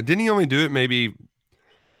didn't he only do it maybe?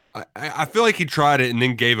 I feel like he tried it and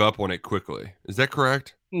then gave up on it quickly. Is that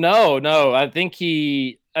correct? No. I think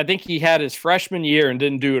he had his freshman year and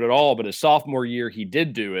didn't do it at all, but his sophomore year he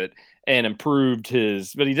did do it and improved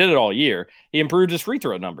but he did it all year. He improved his free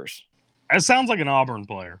throw numbers. That sounds like an Auburn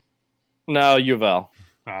player. No, U of L.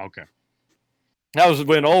 Oh, okay. That was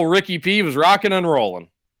when old Ricky P was rocking and rolling.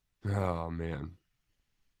 Oh, man.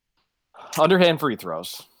 Underhand free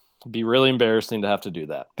throws. It'd be really embarrassing to have to do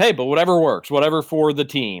that. Hey, but whatever works, whatever for the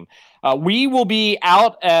team. We will be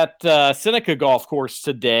out at Seneca Golf Course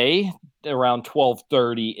today around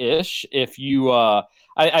 12:30-ish. If you,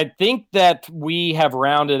 I think that we have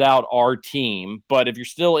rounded out our team, but if you're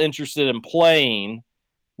still interested in playing,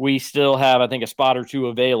 we still have, I think, a spot or two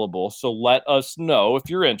available. So let us know if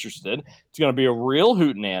you're interested. It's going to be a real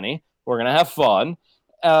hootenanny. We're going to have fun.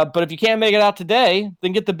 But if you can't make it out today,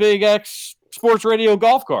 then get the Big X Sports Radio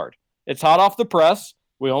golf card. It's hot off the press.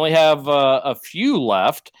 We only have a few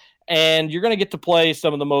left, and you're going to get to play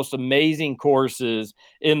some of the most amazing courses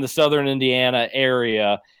in the Southern Indiana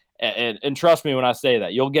area. And trust me when I say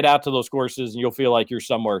that. You'll get out to those courses, and you'll feel like you're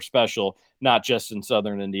somewhere special, not just in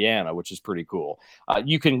Southern Indiana, which is pretty cool.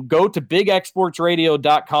 You can go to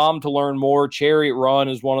bigexportsradio.com to learn more. Chariot Run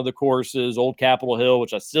is one of the courses, Old Capitol Hill,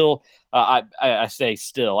 which I still I say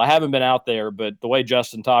still. I haven't been out there, but the way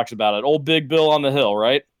Justin talks about it, old Big Bill on the hill,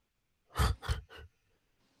 right?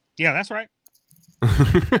 Yeah, that's right.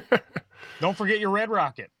 Don't forget your Red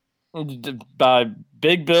Rocket. By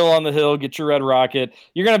Big Bill on the hill, get your Red Rocket.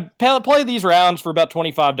 You're going to play these rounds for about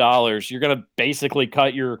 $25. You're going to basically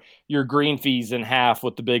cut your green fees in half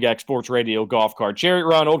with the Big X Sports Radio golf card. Chariot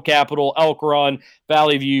Run, Old Capitol, Elk Run,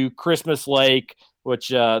 Valley View, Christmas Lake,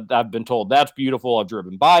 which I've been told that's beautiful. I've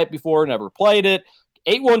driven by it before, never played it.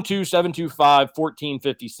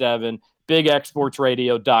 812-725-1457,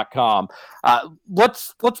 bigexportsradio.com.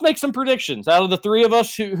 Let's make some predictions. Out of the three of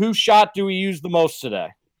us, whose shot do we use the most today?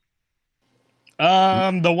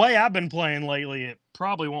 The way I've been playing lately, it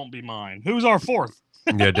probably won't be mine. Who's our fourth?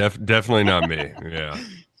 Yeah, definitely not me.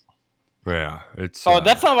 Yeah. It's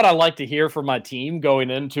that's not what I like to hear from my team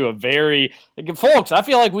going into a folks, I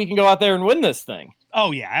feel like we can go out there and win this thing.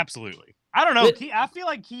 Oh yeah, absolutely. I don't know. I feel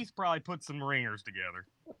like Keith probably put some ringers together.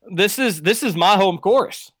 This is my home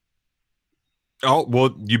course. Oh,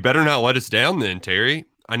 well, you better not let us down then, Terry.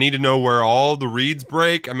 I need to know where all the reeds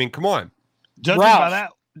break. I mean, come on. Judging by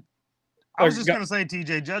that, I was just going to say,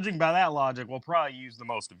 TJ, judging by that logic, we'll probably use the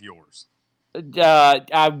most of yours.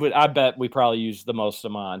 I bet we probably use the most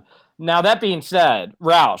of mine. Now, that being said,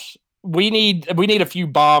 Roush, we need a few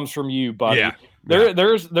bombs from you, buddy. Yeah.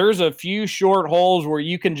 There's a few short holes where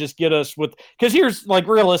you can just get us with, because here's like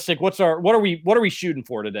realistic. What are we shooting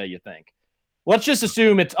for today, you think? Let's just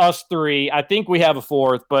assume it's us three. I think we have a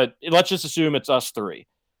fourth, but let's just assume it's us three.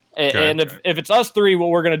 Okay. And if it's us three, what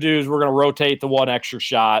we're going to do is we're going to rotate the one extra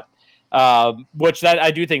shot, which that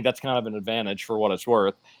I do think that's kind of an advantage for what it's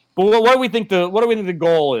worth. But what do we think the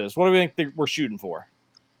goal is? What do we think we're shooting for?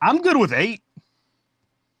 I'm good with 8.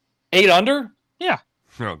 8 under? Yeah.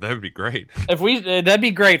 No, that would be great. That'd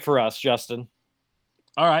be great for us, Justin.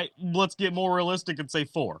 All right, let's get more realistic and say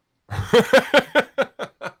 4.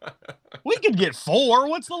 We could get 4.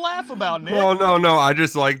 What's the laugh about, Nick? Oh, no. I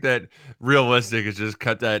just like that realistic is just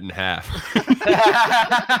cut that in half.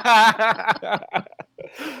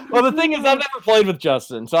 Well, the thing is, I've never played with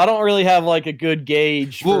Justin, so I don't really have like a good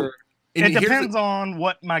gauge for. It depends on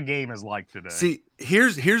what my game is like today. See,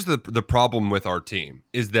 here's the problem with our team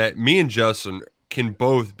is that me and Justin can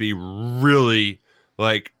both be really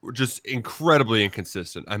like just incredibly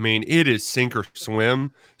inconsistent. I mean, it is sink or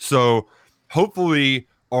swim. So hopefully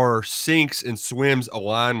our sinks and swims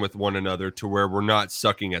align with one another to where we're not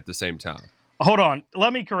sucking at the same time. Hold on.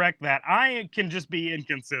 Let me correct that. I can just be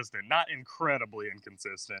inconsistent, not incredibly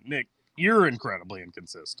inconsistent. Nick, you're incredibly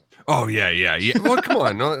inconsistent. Oh, yeah. Well, come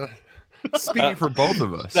on. No, speaking for both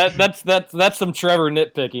of us. That's some Trevor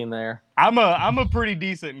nitpicking there. I'm a pretty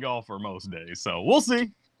decent golfer most days, so we'll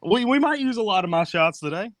see. We might use a lot of my shots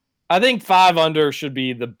today. I think 5 under should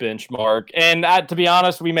be the benchmark. And to be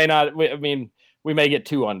honest, we may not. We may get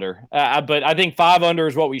 2 under. But I think 5 under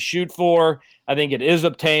is what we shoot for. I think it is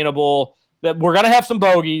obtainable. That we're gonna have some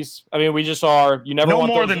bogeys. I mean, we just are. You never no want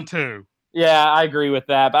more those than 2. Yeah, I agree with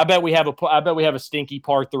that. I bet we have a stinky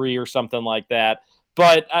par 3 or something like that.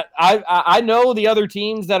 But I know the other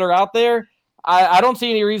teams that are out there. I don't see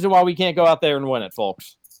any reason why we can't go out there and win it,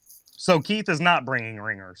 folks. So Keith is not bringing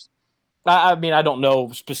ringers. I mean, I don't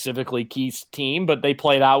know specifically Keith's team, but they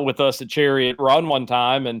played out with us at Chariot Run one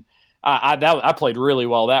time, and I played really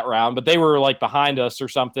well that round. But they were like behind us or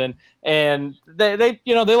something, and they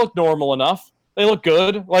look normal enough. They look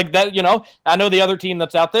good like that. I know the other team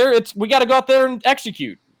that's out there. We got to go out there and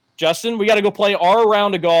execute, Justin. We got to go play our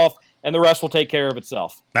round of golf, and the rest will take care of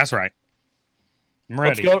itself. That's right. I'm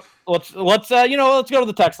ready. Let's go to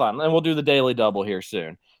the text line, and we'll do the daily double here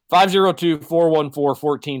soon.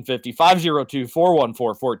 502-414-1450,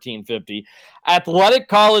 502-414-1450. Athletic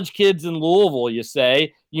college kids in Louisville, you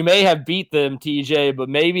say. You may have beat them, TJ, but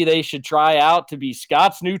maybe they should try out to be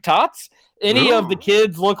Scott's new tots. Any of the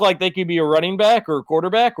kids look like they could be a running back or a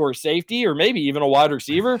quarterback or a safety or maybe even a wide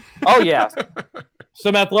receiver? Oh, yeah.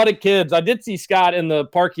 Some athletic kids. I did see Scott in the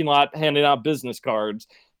parking lot handing out business cards,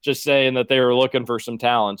 just saying that they were looking for some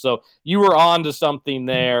talent. So you were on to something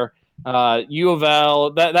there. U of L,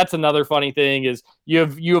 that's another funny thing is you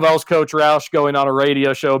have U of L's Coach Roush going on a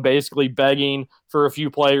radio show basically begging for a few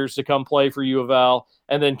players to come play for U of L,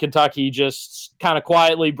 and then Kentucky just kind of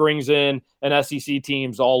quietly brings in an SEC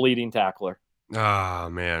team's all leading tackler. Ah,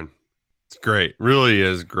 man. It's great. Really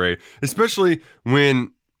is great. Especially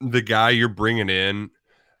when the guy you're bringing in,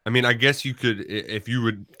 I mean, I guess you could, if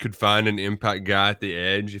you could find an impact guy at the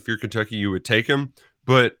edge, if you're Kentucky, you would take him,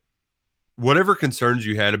 but whatever concerns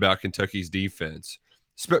you had about Kentucky's defense,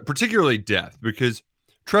 particularly depth, because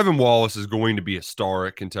Trevin Wallace is going to be a star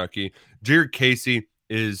at Kentucky. Jared Casey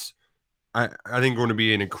is, I think, going to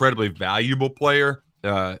be an incredibly valuable player,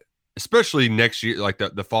 especially next year, like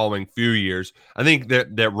the following few years. I think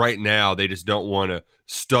that right now they just don't want to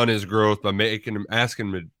stun his growth by asking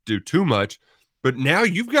him to do too much. But now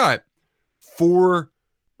you've got 4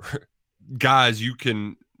 guys you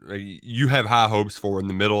have high hopes for in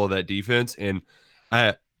the middle of that defense. And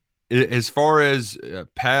as far as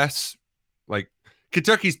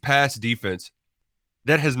Kentucky's pass defense,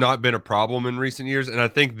 that has not been a problem in recent years. And I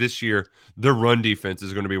think this year their run defense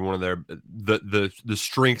is going to be one of the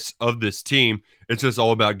strengths of this team. It's just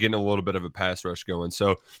all about getting a little bit of a pass rush going.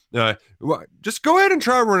 So just go ahead and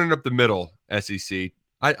try running up the middle, SEC.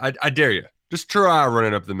 I dare you. Just try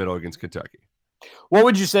running up the middle against Kentucky. What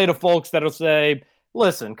would you say to folks that'll say,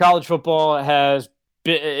 listen, college football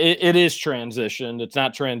it is transitioned. It's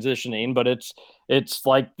not transitioning, but it's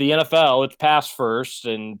like the NFL. It's pass first,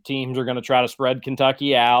 and teams are going to try to spread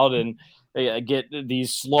Kentucky out and get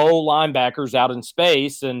these slow linebackers out in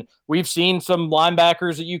space. And we've seen some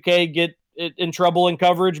linebackers at UK get in trouble in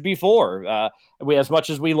coverage before. As much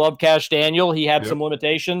as we love Cash Daniel, he had some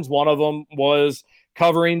limitations. One of them was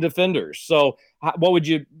covering defenders. So what would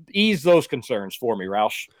you ease those concerns for me,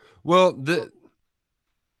 Roush? Well,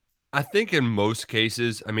 I think in most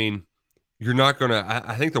cases, I mean, you're not going to –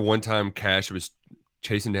 I think the one time Cash was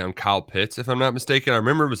chasing down Kyle Pitts, if I'm not mistaken. I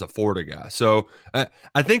remember it was a Florida guy. So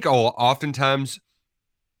I think oftentimes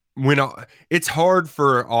when it's hard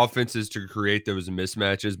for offenses to create those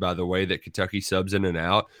mismatches by the way that Kentucky subs in and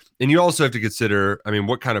out. And you also have to consider, I mean,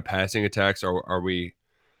 what kind of passing attacks are we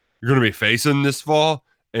you're going to be facing this fall.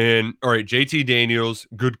 And all right, JT Daniels,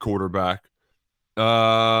 good quarterback.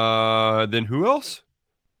 Then who else?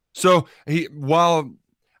 So while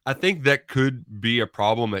I think that could be a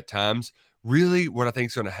problem at times, really what I think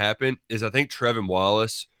is going to happen is I think Trevin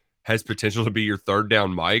Wallace has potential to be your third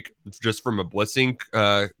down Mike, just from a blitzing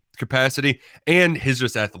capacity and his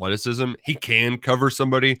just athleticism. He can cover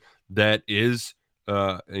somebody that is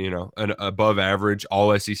an above average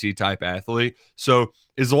all SEC type athlete. So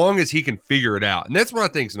as long as he can figure it out, and that's what I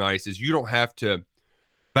think is nice, is you don't have to,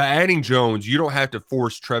 by adding Jones, you don't have to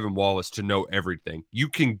force Trevin Wallace to know everything. You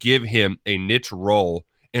can give him a niche role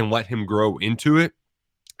and let him grow into it.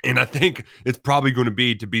 And I think it's probably going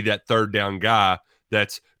to be that third down guy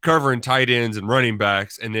that's covering tight ends and running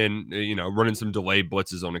backs, and then, running some delayed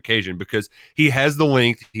blitzes on occasion, because he has the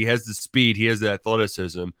length, he has the speed, he has the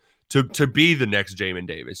athleticism to be the next Jamin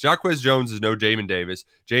Davis. Jacquez Jones is no Jamin Davis.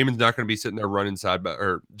 Jamin's not going to be sitting there running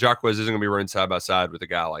Jacquez isn't going to be running side by side with a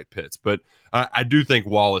guy like Pitts. But I do think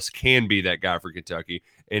Wallace can be that guy for Kentucky.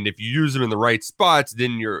 And if you use him in the right spots,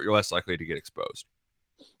 then you're less likely to get exposed.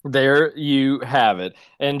 There you have it.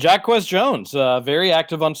 And Jacquez Jones, very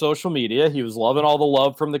active on social media. He was loving all the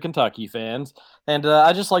love from the Kentucky fans. And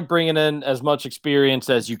I just like bringing in as much experience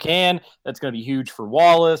as you can. That's going to be huge for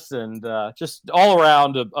Wallace. And just all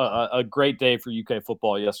around a great day for UK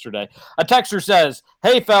football yesterday. A texter says,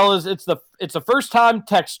 "Hey, fellas, it's a first-time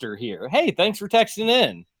texter here. Hey, thanks for texting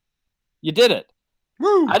in. You did it.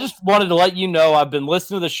 Woo. I just wanted to let you know I've been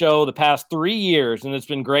listening to the show the past 3 years, and it's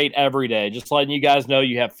been great every day. Just letting you guys know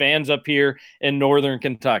you have fans up here in Northern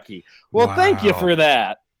Kentucky." Well, wow. Thank you for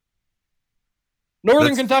that.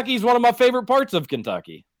 Northern Kentucky is one of my favorite parts of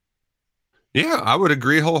Kentucky. Yeah, I would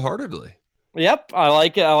agree wholeheartedly. Yep, I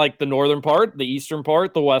like it. I like the northern part, the eastern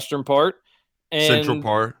part, the western part, and Central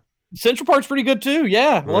part. Central part's pretty good too.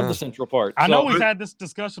 Yeah, love the central part. I know we've had this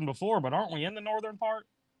discussion before, but aren't we in the northern part?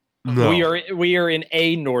 No. We are in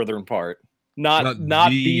a northern part, not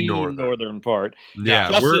the northern part.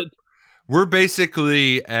 Yeah, we're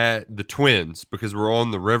basically at the Twins because we're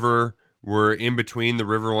on the river. We're in between the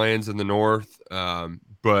Riverlands and the north,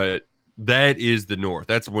 but that is the north.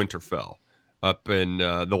 That's Winterfell, up in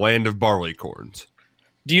the land of barleycorns.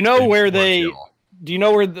 Do you know where they? Do you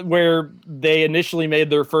know where they initially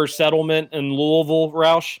made their first settlement in Louisville,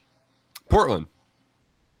 Roush? Portland.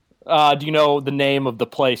 Do you know the name of the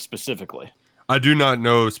place specifically? I do not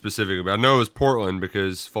know specifically, but I know it was Portland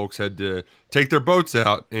because folks had to take their boats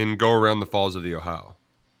out and go around the falls of the Ohio.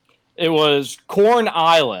 It was Corn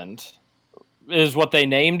Island is what they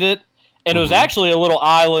named it. And it was actually a little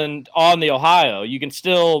island on the Ohio. You can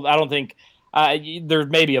still, I don't think, there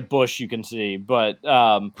may be a bush you can see, but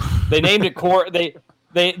they named it Corn. They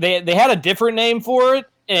had a different name for it,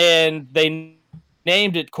 and they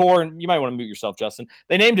named it Corn. You might want to mute yourself, Justin.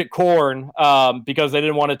 They named it Corn because they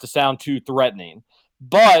didn't want it to sound too threatening.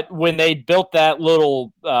 But when they built that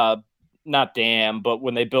little, not dam, but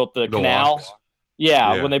when they built the canal,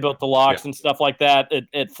 locks. When they built the locks and stuff like that,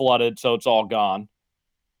 it flooded, so it's all gone.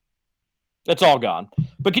 It's all gone.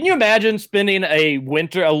 But can you imagine spending a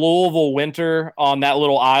Louisville winter on that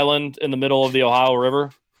little island in the middle of the Ohio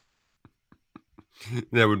River?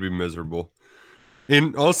 That would be miserable.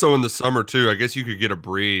 And also in the summer, too, I guess you could get a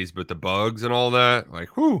breeze, but the bugs and all that,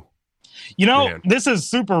 like, whew. This is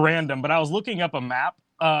super random, but I was looking up a map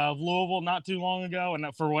of Louisville not too long ago, and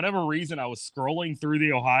for whatever reason, I was scrolling through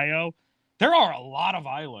the Ohio. There are a lot of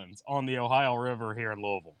islands on the Ohio River here in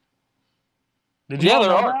Louisville. Did you know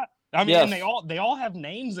that? I mean, and they all have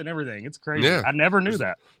names and everything. It's crazy. Yeah. I never knew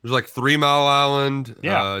that. There's like 3 Mile Island.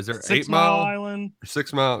 Yeah. Is there 6 8 Mile Island?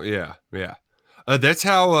 6 Mile. Yeah. Yeah. That's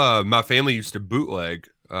how my family used to bootleg.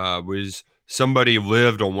 Was somebody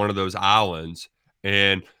lived on one of those islands,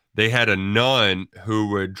 and they had a nun who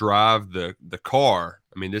would drive the car.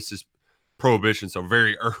 I mean, this is Prohibition, so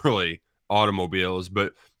very early automobiles,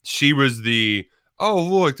 but she was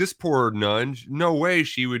look, this poor nun. No way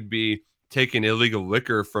she would be taking illegal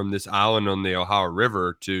liquor from this island on the Ohio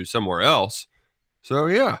River to somewhere else. So,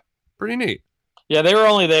 yeah, pretty neat. Yeah, they were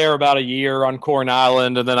only there about a year on Corn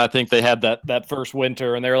Island, and then I think they had that first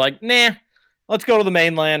winter, and they were like, nah, let's go to the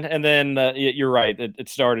mainland. And then you're right, it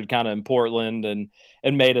started kind of in Portland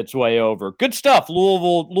and made its way over. Good stuff,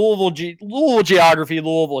 Louisville geography,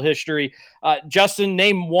 Louisville history. Justin,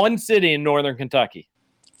 name one city in Northern Kentucky.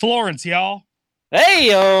 Florence, y'all.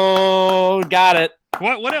 Hey-o, got it.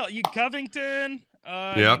 What else? Covington?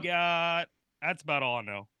 Yep. You got, that's about all I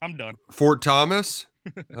know. I'm done. Fort Thomas.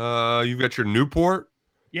 You've got your Newport.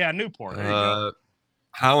 Yeah, Newport. There you go.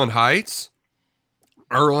 Highland Heights.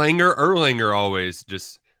 Erlanger always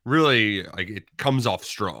just really, like, it comes off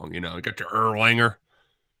strong, you got your Erlanger.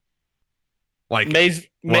 Like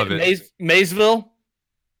Love it. Maysville.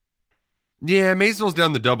 Yeah, Maysville's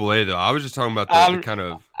down the AA though. I was just talking about the kind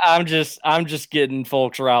of. I'm just getting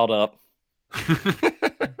folks riled up.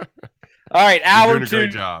 All right, hour You're doing a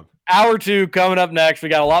great job. Hour 2 coming up next. We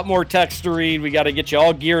got a lot more text to read. We got to get you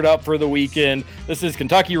all geared up for the weekend. This is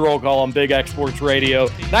Kentucky Roll Call on Big X Sports Radio,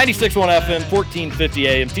 96.1 FM, 1450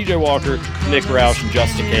 AM. TJ Walker, Nick Roush, and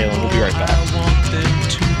Justin Kalen. We'll be right back.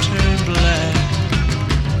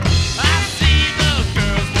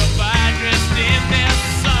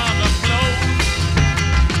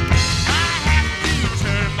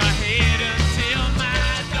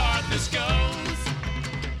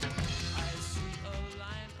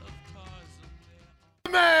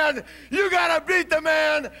 Man, you gotta beat the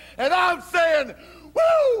man, and I'm saying,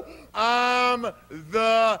 woo! I'm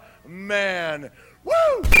the man. Woo!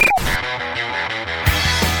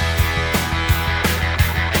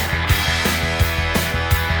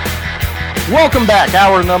 Welcome back.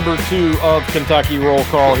 Hour number 2 of Kentucky Roll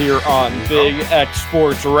Call here on Big X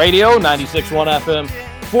Sports Radio, 96.1 FM,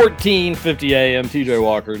 1450 AM. TJ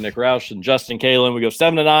Walker, Nick Roush, and Justin Kalen. We go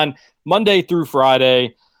 7 to 9, Monday through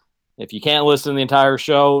Friday. If you can't listen to the entire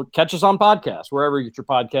show, catch us on podcast. Wherever you get your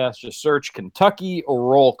podcast, just search Kentucky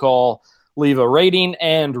Roll Call. Leave a rating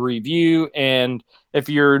and review. And if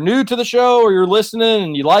you're new to the show or you're listening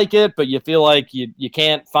and you like it, but you feel like you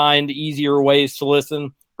can't find easier ways to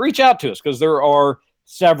listen, reach out to us because there are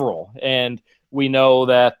several. And we know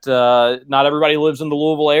that not everybody lives in the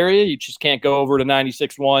Louisville area. You just can't go over to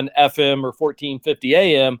 96.1 FM or 1450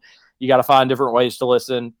 AM. You got to find different ways to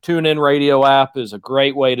listen. TuneIn Radio app is a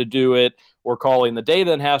great way to do it. We're calling the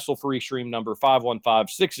data and hassle-free stream number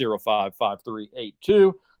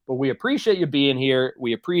 515-605-5382. But we appreciate you being here.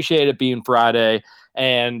 We appreciate it being Friday.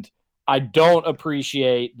 And I don't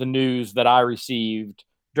appreciate the news that I received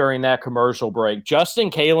during that commercial break. Justin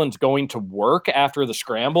Kalen's going to work after the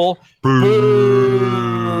scramble. Boo!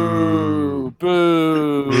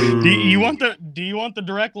 Boo! Do you want the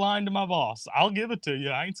direct line to my boss? I'll give it to you.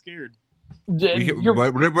 I ain't scared.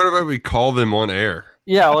 What about we call them on air?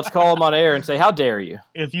 Yeah, let's call them on air and say, how dare you?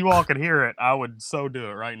 If you all could hear it, I would so do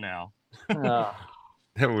it right now. That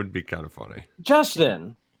would be kind of funny.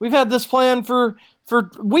 Justin, we've had this plan for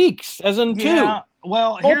weeks, as in two.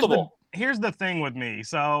 Well, multiple. Here's the thing with me.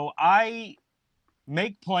 So I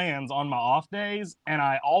make plans on my off days, and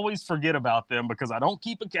I always forget about them because I don't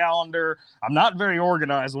keep a calendar. I'm not very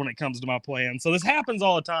organized when it comes to my plans. So this happens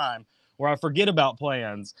all the time where I forget about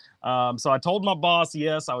plans. So I told my boss,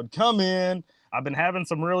 yes, I would come in. I've been having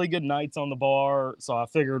some really good nights on the bar, so I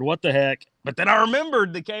figured, what the heck? But then I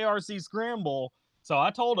remembered the KRC Scramble, so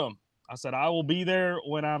I told him, I said, I will be there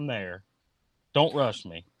when I'm there. Don't rush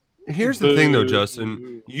me. Here's the thing, though,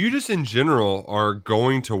 Justin. You just in general are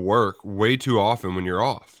going to work way too often when you're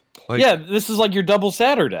off. Yeah, this is like your double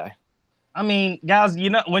Saturday. I mean, guys,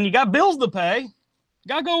 you know, when you got bills to pay, you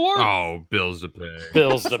gotta go work. Oh, bills to pay.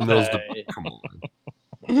 Bills to pay. Come on.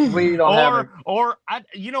 We don't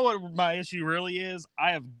you know what my issue really is?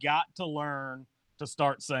 I have got to learn to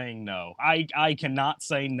start saying no. I cannot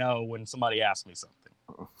say no when somebody asks me something.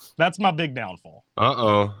 That's my big downfall.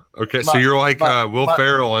 Okay, so you're like Will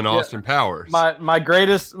Ferrell and Austin Powers. My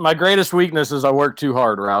greatest weakness is I work too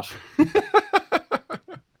hard, Roush.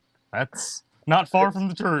 That's not far from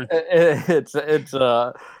the truth. It's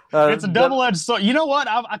a double-edged sword. You know what?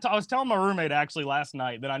 I was telling my roommate actually last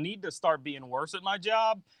night that I need to start being worse at my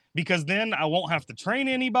job because then I won't have to train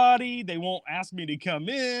anybody. They won't ask me to come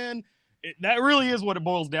in. That really is what it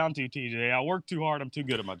boils down to, TJ. I work too hard. I'm too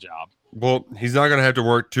good at my job. Well, he's not going to have to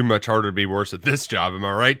work too much harder to be worse at this job. Am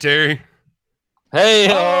I right, Terry?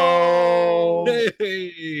 Hey-ho!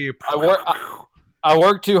 Hey! I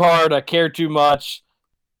work too hard. I care too much.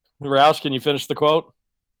 Roush, can you finish the quote?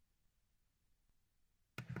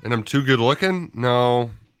 And I'm too good looking?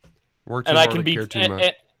 No. Work too hard, care too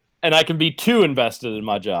much. And I can be too invested in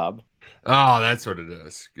my job. Oh, that's what it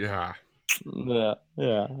is. Yeah.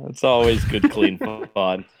 Yeah. It's always good, clean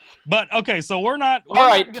fun. But okay, so we're not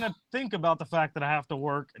going to think about the fact that I have to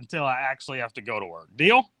work until I actually have to go to work.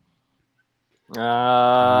 Deal?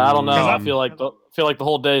 I don't know. I feel like the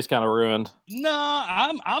whole day is kind of ruined. No,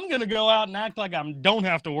 I'm going to go out and act like I don't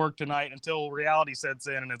have to work tonight until reality sets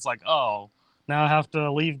in and it's like, oh, now I have to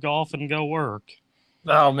leave golf and go work.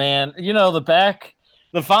 Oh man, you know the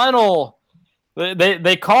final.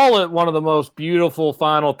 They call it one of the most beautiful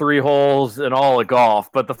final 3 holes in all of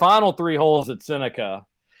golf, but the final 3 holes at Seneca,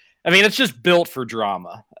 I mean, it's just built for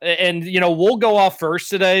drama. And, you know, we'll go off first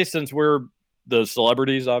today since we're the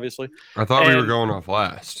celebrities, obviously. I thought we were going off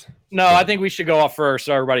last. No, I think we should go off first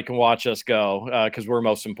so everybody can watch us go because we're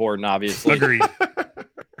most important, obviously. Agreed.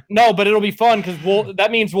 No, but it'll be fun because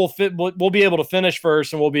that means we'll be able to finish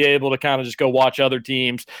first, and we'll be able to kind of just go watch other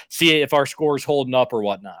teams, see if our score's holding up or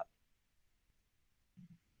whatnot.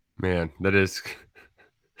 Man, that is.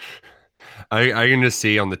 I can just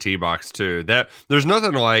see on the tee box too that there's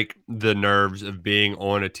nothing like the nerves of being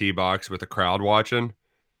on a tee box with a crowd watching.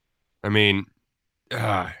 I mean,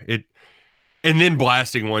 and then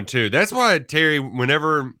blasting one too. That's why, Terry,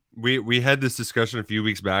 whenever we had this discussion a few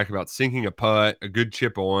weeks back about sinking a putt, a good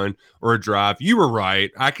chip on, or a drive, you were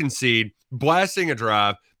right. I concede blasting a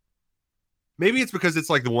drive. Maybe it's because it's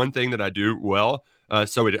like the one thing that I do well,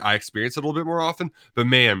 so I experience it a little bit more often. But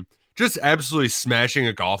man, just absolutely smashing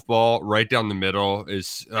a golf ball right down the middle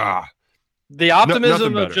is the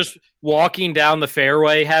optimism of just walking down the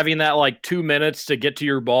fairway, having that like 2 minutes to get to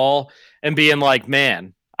your ball and being like,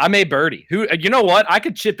 man, I made birdie. You know what? I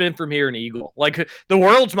could chip in from here and eagle. Like, the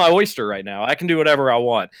world's my oyster right now. I can do whatever I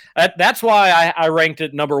want. That's why I ranked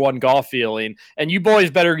it number one golf feeling. And you boys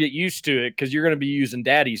better get used to it because you're going to be using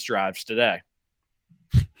daddy's drives today.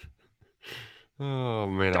 Oh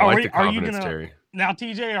man, I like the confidence, Terry. Now,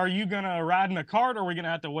 TJ, are you going to ride in a cart, or are we going to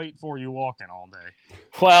have to wait for you walking all day?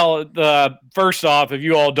 Well, first off, if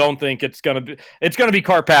you all don't think it's going to be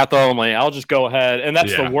cart path only, I'll just go ahead. And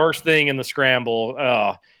that's the worst thing in the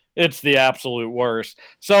scramble. It's the absolute worst.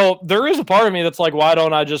 So there is a part of me that's like, why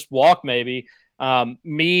don't I just walk maybe?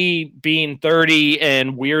 Me being 30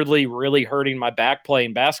 and weirdly really hurting my back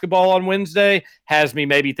playing basketball on Wednesday has me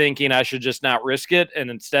maybe thinking I should just not risk it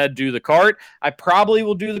and instead do the cart. I probably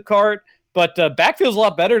will do the cart. But back feels a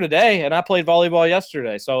lot better today, and I played volleyball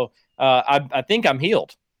yesterday, so I think I'm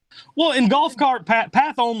healed. Well, in golf cart,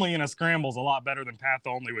 path only in a scramble is a lot better than path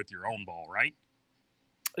only with your own ball, right?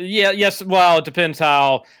 Yeah, yes. Well, it depends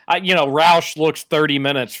how. Roush looks 30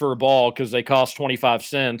 minutes for a ball because they cost 25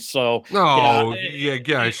 cents. So shove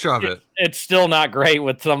it. It's still not great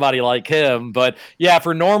with somebody like him. But yeah,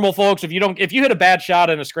 for normal folks, if you hit a bad shot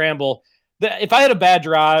in a scramble. If I had a bad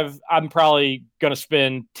drive, I'm probably going to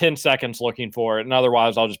spend 10 seconds looking for it. And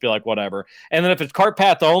otherwise, I'll just be like, whatever. And then if it's cart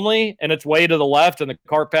path only and it's way to the left and the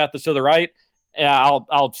cart path is to the right,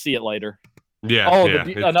 I'll see it later. Yeah.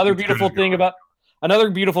 Another beautiful thing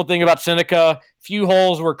about Seneca, few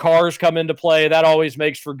holes where cars come into play. That always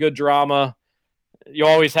makes for good drama. You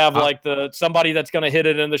always have somebody that's going to hit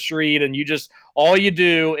it in the street, and all you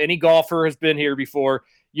do, any golfer has been here before,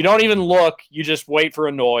 you don't even look, you just wait for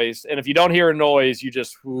a noise. And if you don't hear a noise, you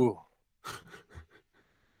just, whoo.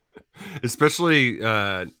 Especially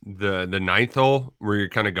the ninth hole where you're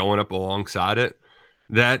kind of going up alongside it.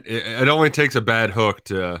 That it only takes a bad hook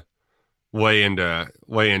to way into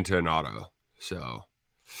an auto. So.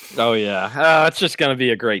 Oh yeah. It's just going to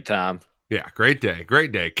be a great time. Yeah. Great day.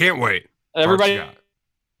 Can't wait. Everybody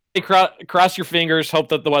cross your fingers, hope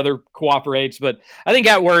that the weather cooperates. But I think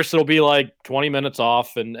at worst it'll be like 20 minutes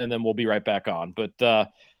off, and then we'll be right back on. But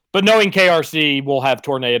knowing KRC, we'll have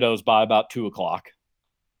tornadoes by about 2:00.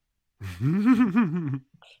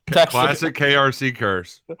 Classic KRC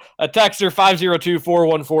curse. A texter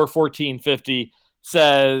 502-414-1450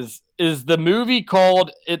 says, "Is the movie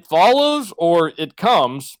called It Follows or It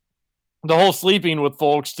Comes? The whole sleeping with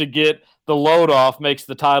folks to get the load off makes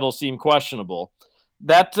the title seem questionable."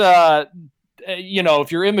 That,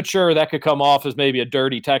 if you're immature, that could come off as maybe a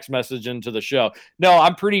dirty text message into the show. No,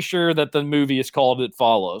 I'm pretty sure that the movie is called It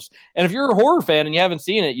Follows. And if you're a horror fan and you haven't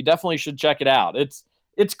seen it, you definitely should check it out. It's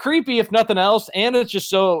creepy if nothing else, and it's just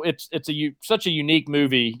such a unique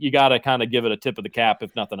movie. You got to kind of give it a tip of the cap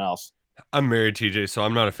if nothing else. I'm married, TJ, so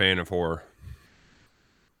I'm not a fan of horror.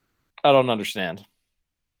 I don't understand.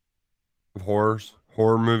 Horror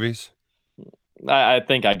movies? I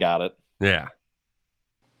think I got it. Yeah.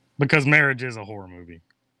 Because Marriage is a horror movie.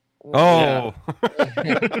 Oh.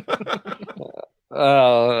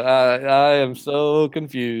 I am so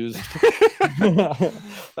confused.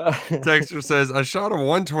 Texter says, I shot a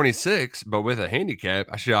 126, but with a handicap,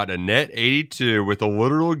 I shot a net 82 with a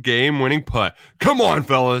literal game-winning putt. Come on,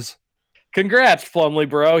 fellas. Congrats, Plumley,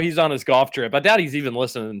 bro. He's on his golf trip. I doubt he's even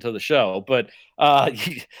listening to the show, but I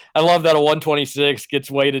love that a 126 gets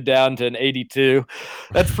weighted down to an 82.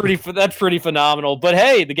 That's pretty phenomenal. But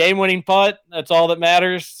hey, the game-winning putt, that's all that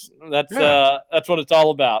matters. That's what it's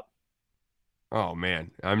all about. Oh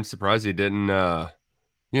man, I'm surprised he didn't let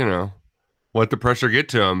the pressure get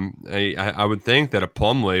to him. I would think that a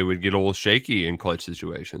Plumley would get a little shaky in clutch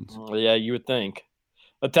situations. Yeah, you would think.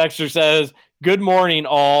 A texter says, Good morning,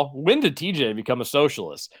 all. When did TJ become a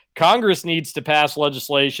socialist? Congress needs to pass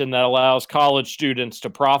legislation that allows college students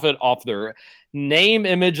to profit off their name,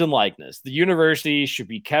 image, and likeness. The university should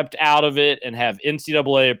be kept out of it and have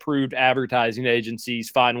NCAA-approved advertising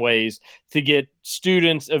agencies find ways to get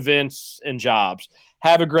students, events, and jobs.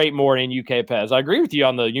 Have a great morning, UK Pez. I agree with you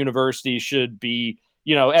on the university should be,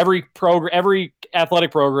 every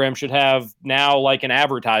athletic program should have now like an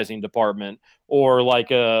advertising department or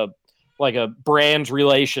like a brands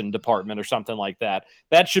relation department or something like that.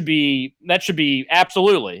 That should be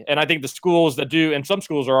absolutely. And I think the schools that do, and some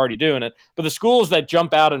schools are already doing it, but the schools that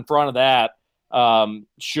jump out in front of that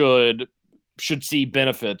should see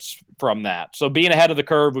benefits from that. So being ahead of the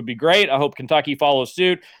curve would be great. I hope Kentucky follows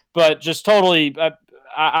suit, but just totally,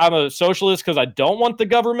 I'm a socialist because I don't want the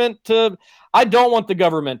government to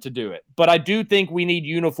do it, but I do think we need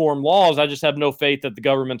uniform laws. I just have no faith that the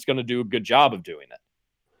government's going to do a good job of doing it.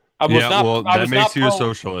 That makes you a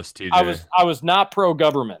socialist, TJ. I was not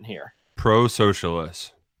pro-government here.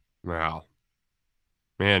 Pro-socialist. Wow.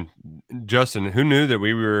 Man, Justin, who knew that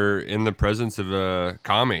we were in the presence of a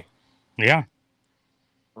commie? Yeah.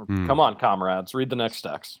 Come on, comrades. Read the next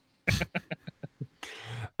text.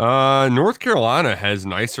 North Carolina has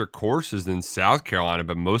nicer courses than South Carolina,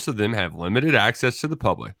 but most of them have limited access to the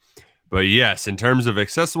public. But yes, in terms of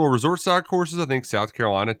accessible resort-style courses, I think South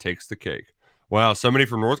Carolina takes the cake. Wow, somebody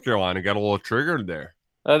from North Carolina got a little triggered there.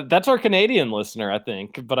 That's our Canadian listener, I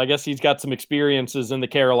think, but I guess he's got some experiences in the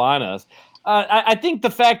Carolinas. I think the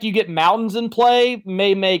fact you get mountains in play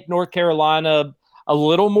may make North Carolina a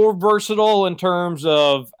little more versatile in terms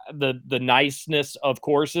of the niceness of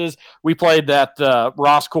courses. We played that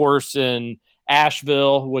Ross course in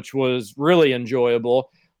Asheville, which was really enjoyable,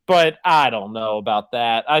 but I don't know about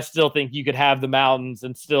that. I still think you could have the mountains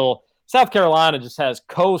and still – South Carolina just has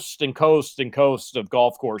coast and coast and coast of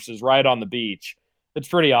golf courses right on the beach. It's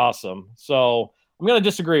pretty awesome. So I'm going to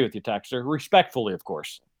disagree with you, Texter, respectfully, of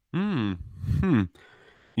course. You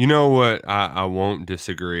know what I won't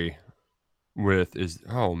disagree with is,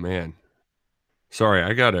 oh, man. Sorry,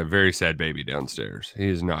 I got a very sad baby downstairs. He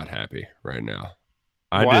is not happy right now.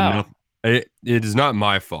 It is not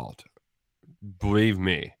my fault. Believe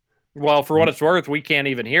me. Well, for what it's worth, we can't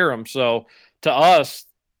even hear him. So to us,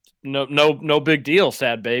 no big deal,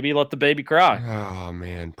 sad baby. Let the baby cry. Oh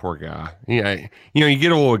man, poor guy. Yeah, you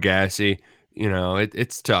get a little gassy.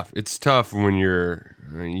 It's tough. It's tough when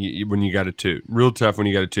when you got a toot. Real tough when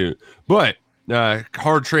you got a toot. But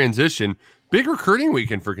hard transition. Big recruiting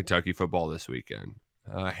weekend for Kentucky football this weekend.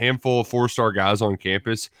 A handful of 4-star guys on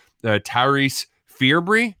campus. Tyrese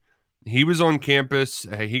Fearbry, he was on campus.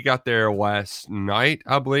 He got there last night,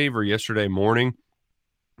 I believe, or yesterday morning.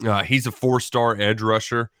 He's a 4-star edge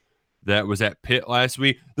rusher that was at Pitt last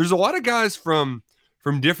week. There's a lot of guys from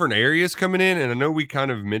different areas coming in, and I know we kind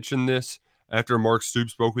of mentioned this after Mark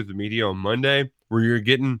Stoops spoke with the media on Monday, where you're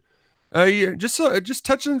getting just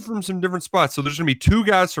touching from some different spots. So there's going to be 2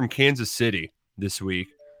 guys from Kansas City this week,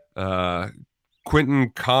 Quentin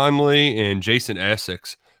Conley and Jason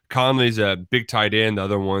Essex. Conley's a big tight end. The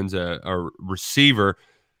other one's a receiver.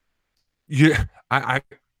 Yeah, I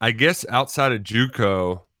guess outside of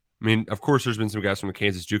JUCO, I mean, of course, there's been some guys from the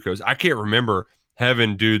Kansas JUCOs. I can't remember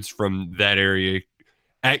having dudes from that area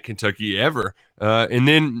at Kentucky ever. And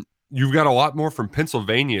then you've got a lot more from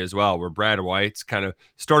Pennsylvania as well, where Brad White's kind of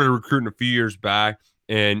started recruiting a few years back,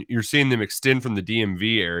 and you're seeing them extend from the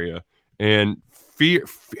DMV area. And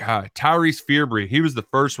Tyrese Fearbry, he was the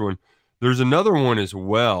first one. There's another one as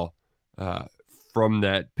well from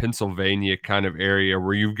that Pennsylvania kind of area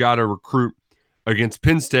where you've got to recruit against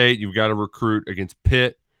Penn State, you've got to recruit against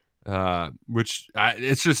Pitt, which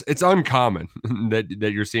it's uncommon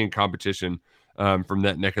that you're seeing competition from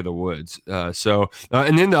that neck of the woods.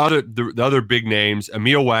 And then the other big names,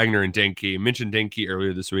 Emil Wagner and Denke. I mentioned Denke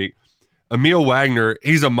earlier this week. Emil Wagner,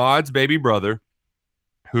 he's Ahmad's baby brother,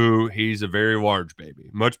 he's a very large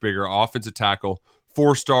baby, much bigger offensive tackle,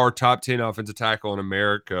 4-star top 10 offensive tackle in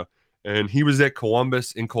America. And he was at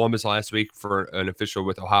in Columbus last week for an official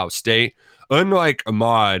with Ohio State. Unlike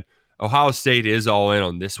Ahmad, Ohio State is all in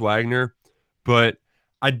on this Wagner, but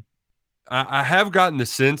I have gotten the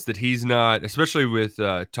sense that he's not, especially with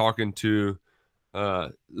talking to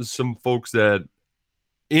some folks that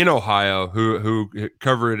in Ohio who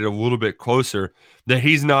cover it a little bit closer, that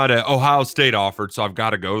he's not a Ohio State offered, so I've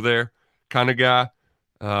got to go there kind of guy.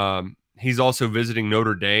 He's also visiting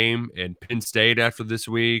Notre Dame and Penn State after this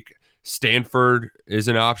week. Stanford is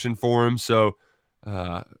an option for him. So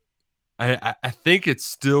I think it's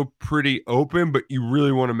still pretty open, but you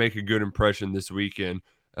really want to make a good impression this weekend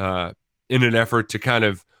in an effort to kind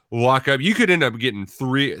of lock up. You could end up getting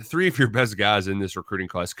three of your best guys in this recruiting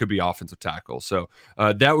class could be offensive tackles. So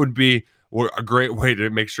that would be a great way to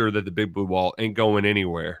make sure that the Big Blue Ball ain't going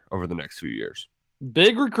anywhere over the next few years.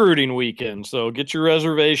 Big recruiting weekend. So get your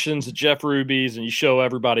reservations at Jeff Ruby's and you show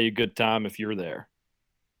everybody a good time if you're there.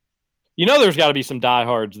 You know there's got to be some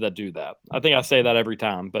diehards that do that. I think I say that every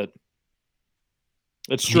time, but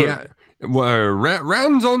it's true. Yeah. Well,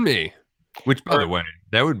 rounds on me. Which, by the way,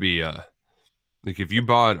 that would be like if you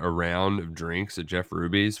bought a round of drinks at Jeff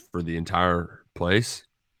Ruby's for the entire place,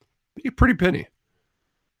 it'd be a pretty penny.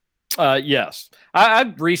 Yes.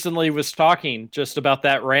 I recently was talking just about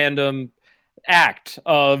that random act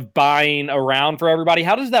of buying a round for everybody.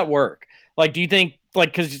 How does that work? Like, do you think,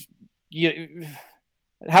 like, because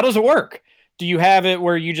how does it work? Do you have it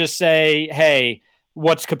where you just say, hey,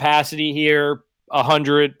 what's capacity here?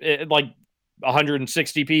 100, like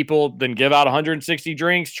 160 people, then give out 160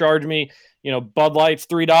 drinks, charge me, Bud Light's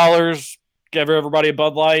 $3, give everybody a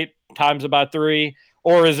Bud Light, times it by 3?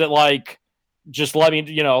 Or is it like, just let me,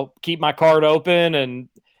 keep my card open? And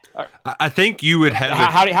I think you would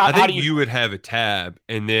have you would have a tab,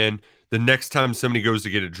 and then the next time somebody goes to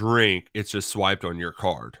get a drink, it's just swiped on your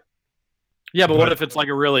card. Yeah, but what if it's like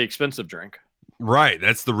a really expensive drink? Right,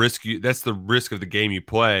 that's the risk. That's the risk of the game you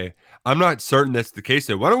play. I'm not certain that's the case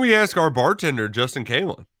though. Why don't we ask our bartender, Justin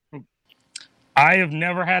Kalin? I have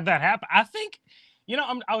never had that happen. I think,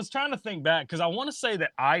 I was trying to think back because I want to say that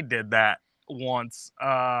I did that once,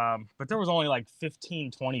 but there was only like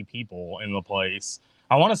 15, 20 people in the place.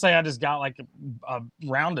 I want to say I just got like a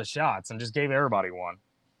round of shots and just gave everybody one.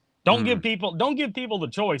 Don't give people the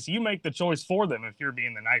choice. You make the choice for them if you're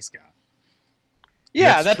being the nice guy.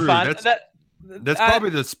 Yeah, that's fine. That's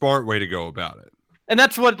probably the smart way to go about it. And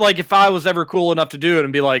that's what, like, if I was ever cool enough to do it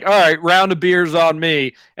and be like, all right, round of beers on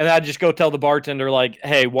me, and I'd just go tell the bartender, like,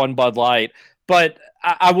 hey, 1 Bud Light. But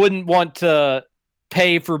I wouldn't want to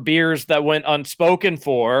pay for beers that went unspoken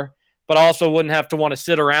for, but also wouldn't have to want to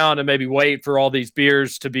sit around and maybe wait for all these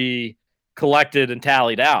beers to be collected and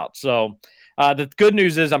tallied out. So the good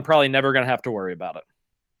news is I'm probably never going to have to worry about it.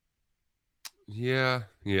 Yeah.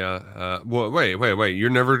 Well, wait. You're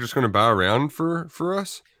never just going to buy a round for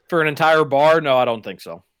us? For an entire bar? No, I don't think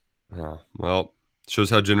so. Oh, well, shows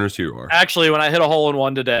how generous you are. Actually, when I hit a hole in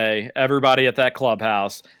one today, everybody at that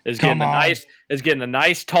clubhouse is getting a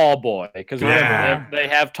nice tall boy, because they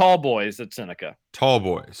have tall boys at Seneca. Tall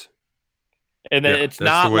boys. And it's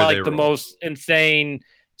not like the most insane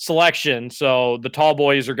selection, so the tall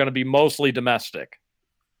boys are going to be mostly domestic.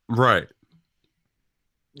 Right.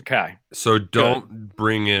 Okay. So don't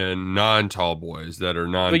bring in non-tall boys that are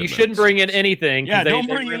non. But you shouldn't bring in anything. Yeah, don't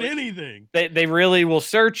bring in anything. They really will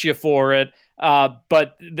search you for it.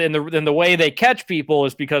 But then the way they catch people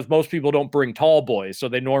is because most people don't bring tall boys, so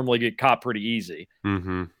they normally get caught pretty easy.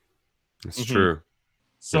 Mm-hmm. That's true.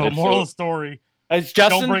 So moral of the story: Justin,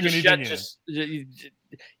 don't bring anything in.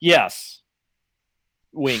 Yes.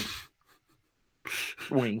 Wink.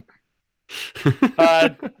 Wink.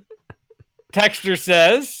 Texter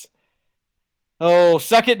says, oh,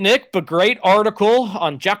 suck it, Nick, but great article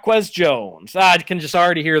on Jaquez Jones. I can just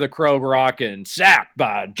already hear the Krog rocking. Sacked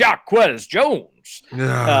by Jaquez Jones.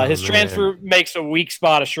 His transfer makes a weak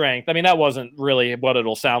spot of strength. I mean, that wasn't really what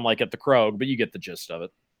it'll sound like at the Krog, but you get the gist of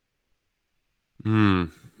it.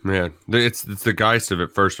 Man, it's the geist of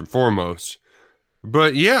it first and foremost.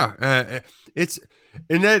 But yeah,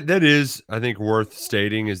 and that is, I think, worth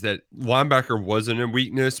stating, is that linebacker wasn't a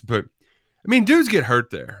weakness, but I mean, dudes get hurt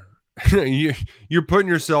there. You're putting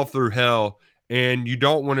yourself through hell, and you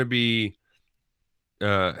don't want to be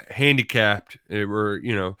handicapped or,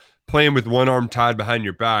 playing with one arm tied behind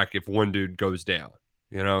your back if one dude goes down.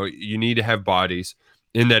 You need to have bodies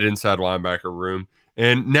in that inside linebacker room.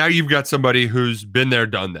 And now you've got somebody who's been there,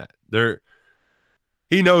 done that.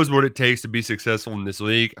 He knows what it takes to be successful in this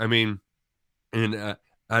league. I mean, and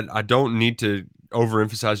I don't need to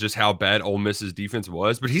overemphasize just how bad Ole Miss's defense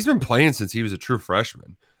was, but he's been playing since he was a true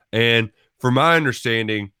freshman. And from my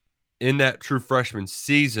understanding, in that true freshman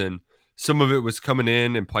season, some of it was coming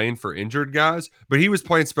in and playing for injured guys, but he was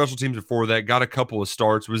playing special teams before that, got a couple of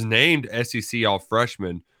starts, was named SEC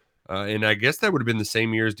All-Freshman, and I guess that would have been the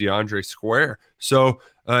same year as DeAndre Square. So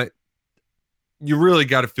you really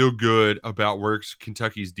got to feel good about where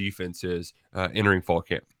Kentucky's defense is entering fall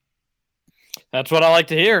camp. That's what I like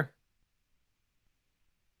to hear.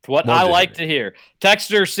 What I like to hear.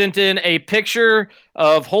 Texter sent in a picture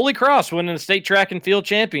of Holy Cross winning the state track and field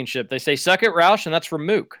championship. They say, suck it, Roush, and that's from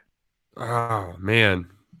Mook. Oh, man.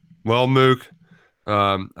 Well, Mook,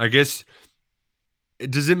 I guess,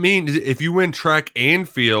 does it mean if you win track and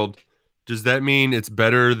field, does that mean it's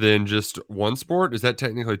better than just one sport? Is that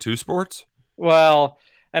technically two sports? Well,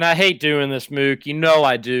 and I hate doing this, Mook. You know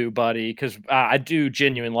I do, buddy, because I do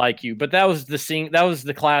genuinely like you. But that was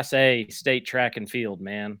the Class A state track and field,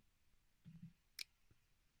 man.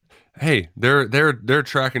 Hey, they're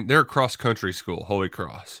tracking. They're a cross country school, Holy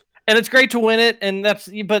Cross, and it's great to win it. And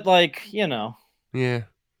but like yeah,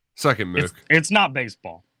 suck it, Mook. It's not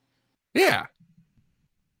baseball. Yeah.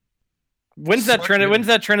 When's that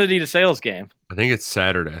Trinity to Sales game? I think it's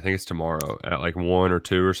Saturday. I think it's tomorrow at like 1 or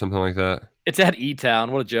 2 or something like that. It's at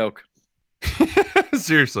E-Town. What a joke.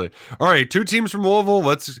 Seriously. All right, 2 teams from Louisville.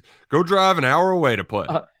 Let's go drive an hour away to play.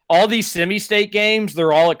 All these semi-state games,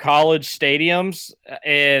 they're all at college stadiums,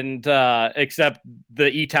 and except the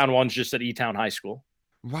E-Town one's just at E-Town High School.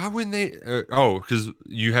 Why wouldn't they? Because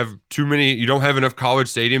you have too many. You don't have enough college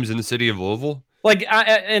stadiums in the city of Louisville. Like,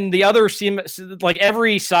 and the other like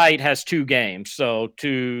every site has 2 games, so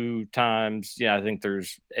 2 times, I think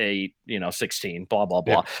there's 8, 16, blah blah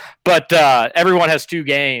blah. Yeah. But everyone has 2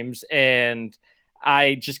 games, and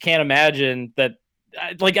I just can't imagine that.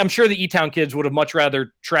 Like, I'm sure the E-Town kids would have much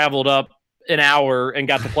rather traveled up an hour and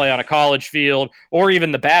got to play on a college field, or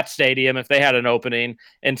even the Bat Stadium if they had an opening,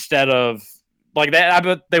 instead of like that. I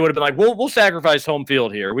bet they would have been like, we'll sacrifice home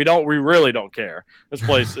field here. We really don't care. This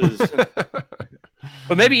place is.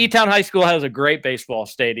 But maybe E-Town High School has a great baseball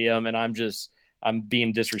stadium, and I'm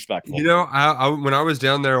being disrespectful. I when I was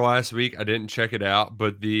down there last week, I didn't check it out,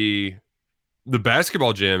 but the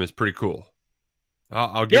basketball gym is pretty cool.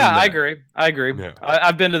 I'll give them that. I agree. Yeah.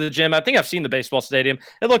 I've been to the gym. I think I've seen the baseball stadium.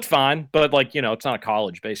 It looked fine, but it's not a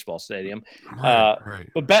college baseball stadium. Right.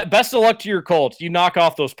 But best of luck to your Colts. You knock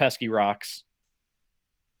off those pesky Rocks.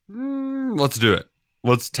 Let's do it.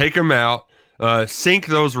 Let's take them out. Sink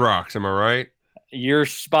those rocks. Am I right? You're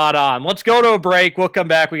spot on. Let's go to a break. We'll come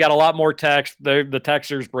back. We got a lot more text. The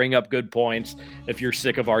texters bring up good points if you're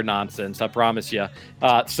sick of our nonsense. I promise you.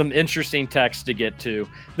 Some interesting text to get to.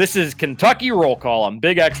 This is Kentucky Roll Call on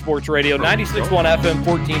Big X Sports Radio, 96.1 FM,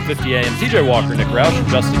 1450 AM. TJ Walker, Nick Roush, and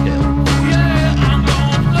Justin Taylor.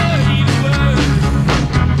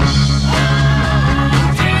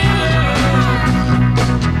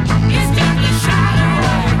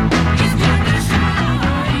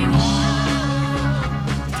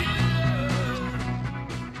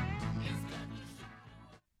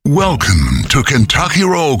 Welcome to Kentucky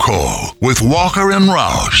Roll Call with Walker and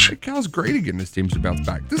Roush. Cal's great at getting his teams to bounce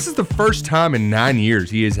back. This is the first time in 9 years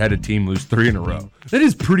he has had a team lose 3 in a row. That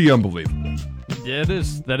is pretty unbelievable. Yeah, it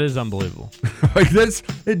is. That is unbelievable.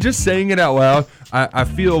 Just saying it out loud. I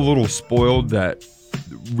feel a little spoiled that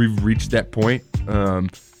we've reached that point,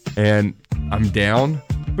 and I'm down.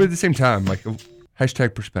 But at the same time, like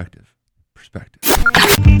hashtag perspective.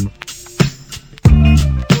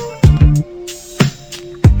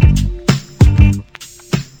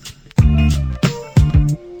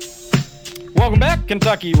 Welcome back.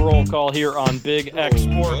 Kentucky Roll Call here on Big X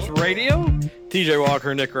Sports Radio. TJ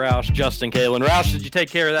Walker, Nick Roush, Justin Kalen. Roush, did you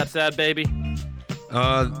take care of that sad baby?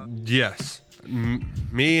 Yes.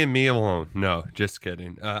 Me and me alone. No, just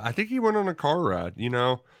kidding. I think he went on a car ride.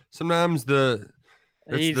 Sometimes that's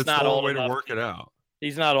the only way to work it out.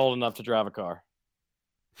 He's not old enough to drive a car.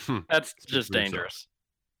 That's just dangerous.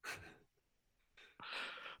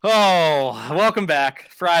 Oh, welcome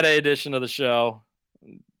back. Friday edition of the show.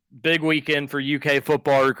 Big weekend for UK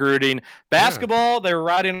football recruiting. Basketball, they're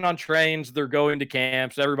riding on trains. They're going to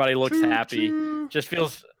camps. Everybody looks happy. Just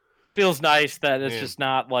feels nice that it's just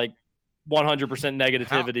not like 100%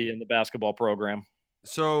 negativity in the basketball program.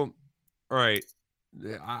 So, all right.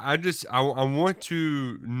 I want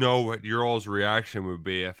to know what your all's reaction would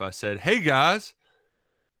be if I said, hey, guys,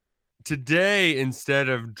 today, instead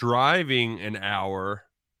of driving an hour,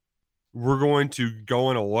 we're going to go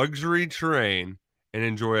on a luxury train and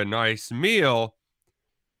enjoy a nice meal,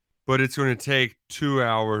 but it's going to take 2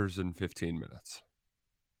 hours and 15 minutes.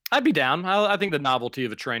 I'd be down. I think the novelty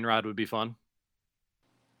of a train ride would be fun.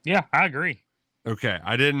 Yeah, I agree. Okay,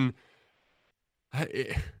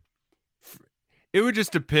 it would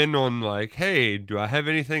just depend on like, hey, do I have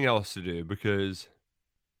anything else to do? Because,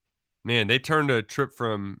 man, they turned a trip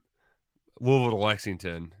from Louisville to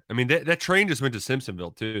Lexington. I mean, that train just went to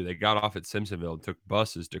Simpsonville, too. They got off at Simpsonville and took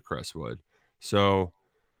buses to Crestwood. So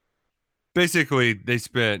basically, they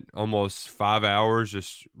spent almost 5 hours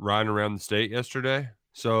just riding around the state yesterday.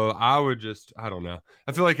 So I don't know.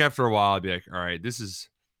 I feel like after a while, I'd be like, all right, this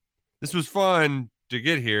was fun to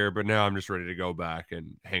get here, but now I'm just ready to go back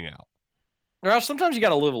and hang out. Roush, sometimes you got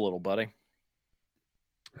to live a little, buddy.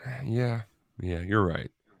 Yeah, you're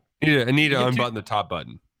right. I need to unbutton the top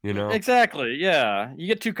button, Exactly, yeah. You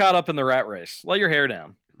get too caught up in the rat race. Let your hair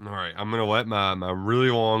down. All right, I'm gonna let my really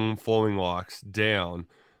long flowing locks down,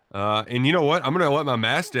 and you know what? I'm gonna let my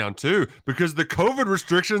mask down too because the COVID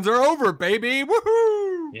restrictions are over, baby.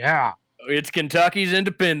 Woohoo! Yeah. It's Kentucky's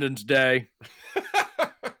Independence Day.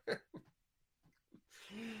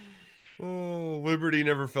 Oh, Liberty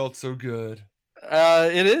never felt so good.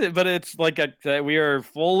 It is, but it's like we are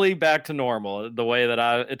fully back to normal. The way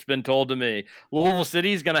that it's been told to me, Louisville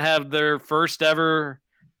City is going to have their first ever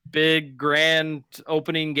big grand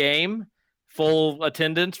opening game, full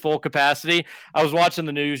attendance, full capacity. I was watching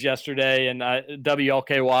the news yesterday, and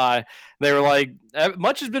WLKY, they were like,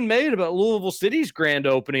 much has been made about Louisville City's grand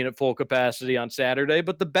opening at full capacity on Saturday,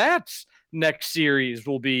 but the Bats next series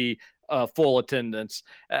will be full attendance.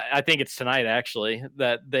 I think it's tonight, actually,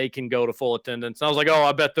 that they can go to full attendance. And I was like, oh,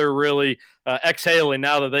 I bet they're really exhaling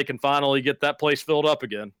now that they can finally get that place filled up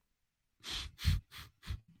again.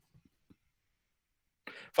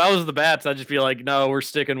 If I was the Bats, I'd just be like, no, we're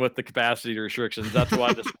sticking with the capacity restrictions. That's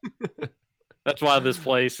why this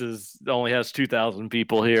place only has 2,000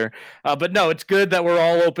 people here. But no, it's good that we're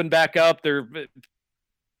all open back up.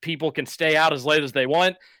 People can stay out as late as they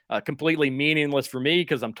want. Completely meaningless for me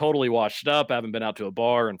because I'm totally washed up. I haven't been out to a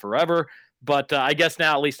bar in forever. But I guess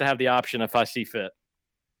now at least I have the option if I see fit.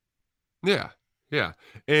 Yeah.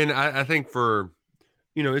 And I think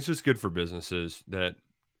it's just good for businesses that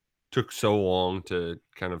took so long to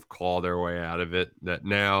kind of claw their way out of it that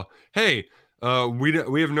now, hey, we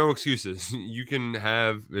have no excuses. You can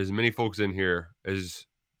have as many folks in here as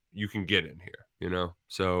you can get in here,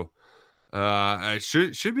 So it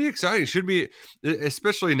should be exciting. Should be,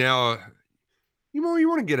 especially now, you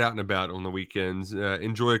want to get out and about on the weekends,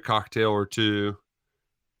 enjoy a cocktail or two,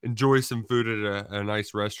 enjoy some food at a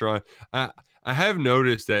nice restaurant. I have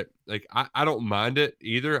noticed that, like, I don't mind it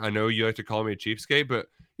either. I know you like to call me a cheapskate, but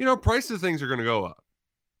prices of things are going to go up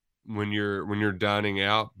when you're dining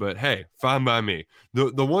out, but hey, fine by me.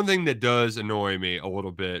 The one thing that does annoy me a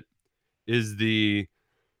little bit is the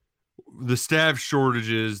staff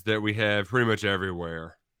shortages that we have pretty much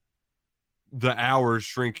everywhere. The hours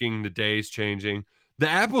shrinking, the days changing. The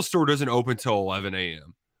Apple store doesn't open till 11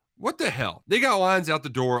 a.m. What the hell? They got lines out the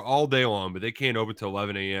door all day long, but they can't open till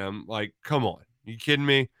 11 a.m. Like, come on. You kidding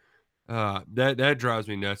me? That drives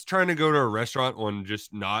me nuts. Trying to go to a restaurant on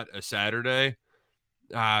just not a Saturday.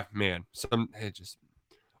 Man,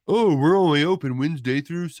 we're only open Wednesday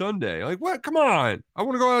through Sunday. Like, what? Come on. I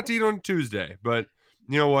want to go out to eat on Tuesday. But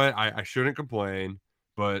you know what? I shouldn't complain,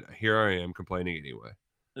 but here I am complaining anyway.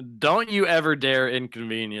 Don't you ever dare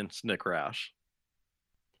inconvenience Nick Roush.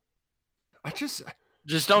 I just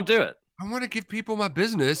don't do it. I want to give people my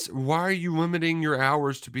business. Why are you limiting your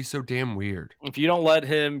hours to be so damn weird? If you don't let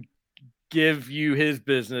him give you his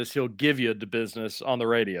business, he'll give you the business on the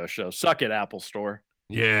radio show. Suck it, Apple Store.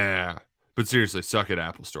 Yeah. But seriously, suck it,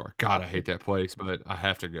 Apple Store. God, I hate that place, but I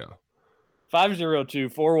have to go.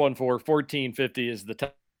 502-414-1450 is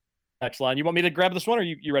the text line. You want me to grab this one, or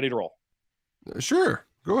you ready to roll? Sure.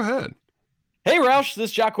 Go ahead. Hey, Roush,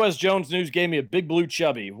 this Jacquez Jones news gave me a big blue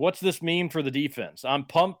chubby. What's this mean for the defense? I'm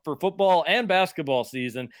pumped for football and basketball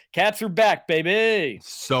season. Cats are back, baby.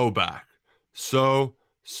 So back. So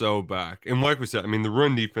back. And like we said, I mean, the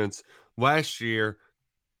run defense last year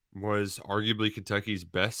was arguably Kentucky's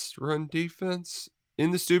best run defense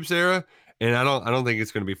in the Stoops era. And I don't think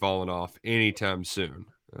it's going to be falling off anytime soon.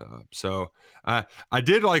 So I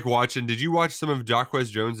did like watching. Did you watch some of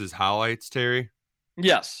Jacquez Jones's highlights, Terry?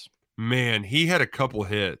 Yes. Man, he had a couple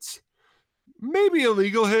hits, maybe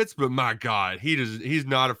illegal hits, but my God, he's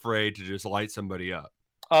not afraid to just light somebody up.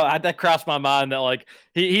 That crossed my mind that like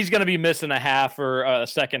he's going to be missing a half or a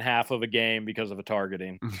second half of a game because of a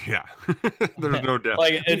targeting. Yeah, there's no doubt.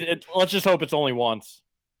 Like let's just hope it's only once.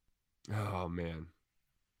 Oh man,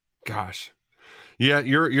 gosh, yeah,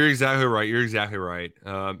 you're exactly right. You're exactly right.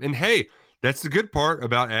 And hey, that's the good part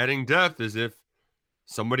about adding depth is if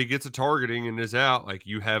somebody gets a targeting and is out, like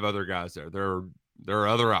you have other guys there. There are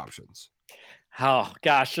other options. Oh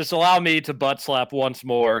gosh, just allow me to butt slap once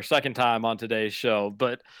more, second time on today's show.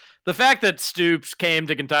 But the fact that Stoops came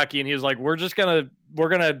to Kentucky and he was like, we're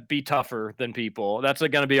gonna be tougher than people. That's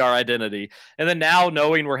gonna be our identity. And then now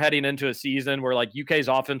knowing we're heading into a season where like UK's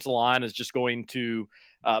offensive line is just going to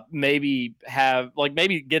maybe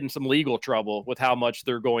get in some legal trouble with how much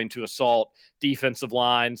they're going to assault defensive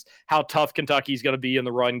lines, how tough Kentucky's going to be in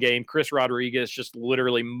the run game. Chris Rodriguez just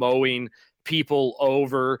literally mowing people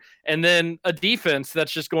over, and then a defense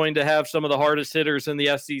that's just going to have some of the hardest hitters in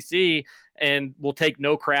the SEC and will take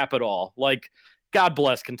no crap at all. Like, God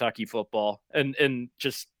bless Kentucky football. And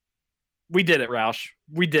just, we did it, Roush.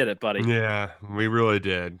 We did it, buddy. Yeah, we really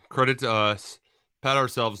did. Credit to us. pat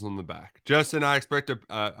ourselves on the back. Justin, I expect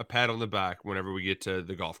a pat on the back whenever we get to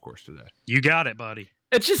the golf course today. You got it, buddy.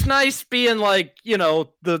 It's just nice being like,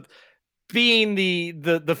 being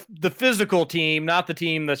the physical team, not the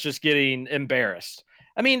team that's just getting embarrassed.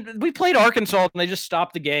 I mean, we played Arkansas and they just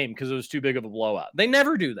stopped the game because it was too big of a blowout. They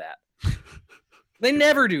never do that. They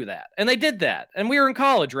never do that. And they did that. And we were in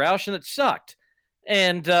college, Roush, and it sucked.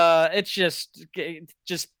 And it's just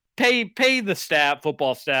pay the staff,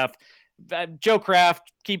 football staff. Joe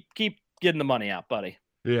Kraft, keep getting the money out, buddy.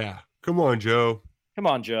 Yeah. Come on, Joe. Come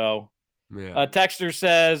on, Joe. Yeah. Texter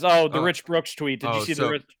says, the Rich Brooks tweet. Did you see the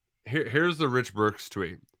Rich? Here's the Rich Brooks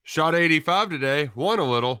tweet. Shot 85 today. Won a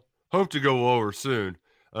little. Hope to go lower soon.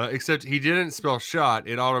 Except he didn't spell shot.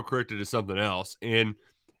 It autocorrected to something else. And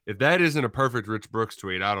if that isn't a perfect Rich Brooks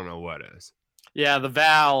tweet, I don't know what is. Yeah, the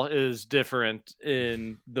vowel is different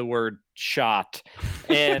in the word shot.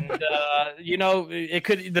 And, it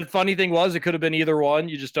could, the funny thing was, it could have been either one.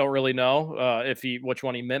 You just don't really know which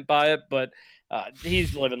one he meant by it, but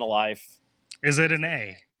he's living the life. Is it an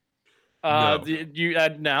A? No.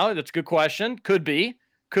 No, that's a good question. Could be,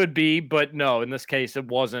 but no, in this case, it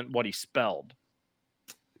wasn't what he spelled.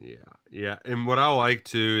 Yeah. And what I like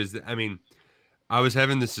too is that, I was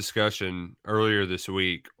having this discussion earlier this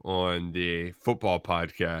week on the football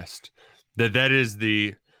podcast that's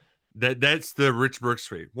the Rich Brooks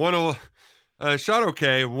tweet. Shot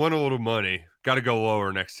okay, won a little money, got to go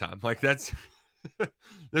lower next time. Like that's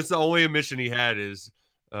the only omission he had is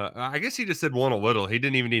I guess he just said won a little. He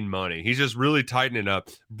didn't even need money. He's just really tightening up.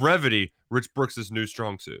 Brevity, Rich Brooks' new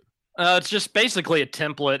strong suit. It's just basically a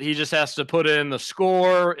template. He just has to put in the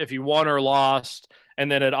score, if he won or lost, and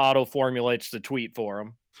then it auto-formulates the tweet for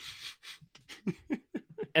him.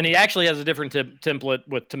 And he actually has a different template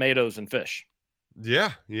with tomatoes and fish.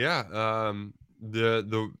 Yeah. The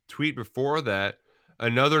tweet before that,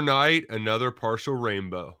 another night, another partial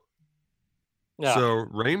rainbow. Yeah. So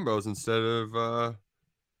rainbows instead of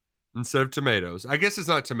tomatoes. I guess it's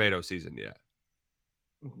not tomato season yet.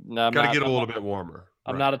 No, got to get a little bit warmer.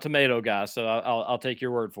 I'm not a tomato guy, so I'll take your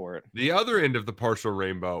word for it. The other end of the partial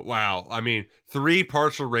rainbow. Wow. 3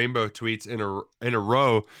 partial rainbow tweets in a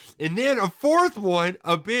row. And then a fourth one,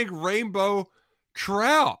 a big rainbow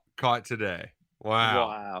trout caught today.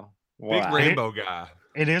 Wow. Big rainbow guy.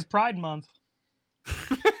 It is Pride Month.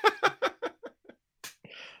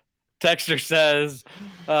 Texter says,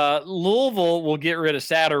 Louisville will get rid of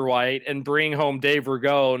Satterwhite and bring home Dave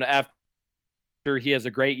Ragone after he has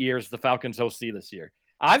a great year as the Falcons OC this year.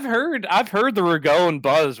 I've heard the Ragone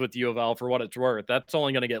buzz with U of L for what it's worth. That's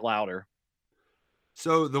only going to get louder.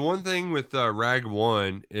 So the one thing with Rag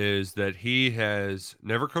 1 is that he has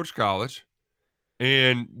never coached college,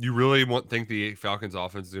 and you really think the Falcons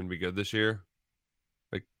offense is going to be good this year?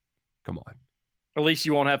 Like, come on. At least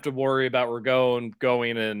you won't have to worry about Ragone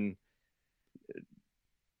going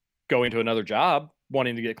to another job,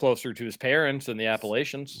 wanting to get closer to his parents in the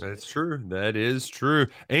Appalachians. That's true. That is true.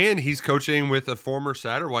 And he's coaching with a former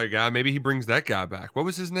Satterwhite guy. Maybe he brings that guy back. What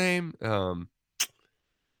was his name?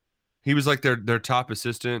 He was like their top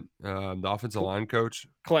assistant, the offensive line coach.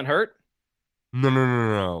 Clint Hurt?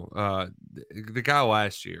 No. The guy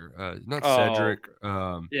last year, not Cedric.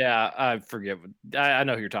 Yeah, I forget. I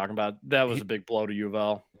know who you're talking about. That was a big blow to U of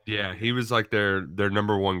L. Yeah, he was like their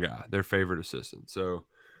number one guy, their favorite assistant. So,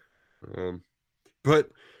 but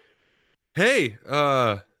hey,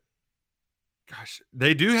 gosh,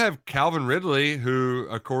 they do have Calvin Ridley, who,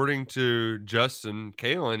 according to Justin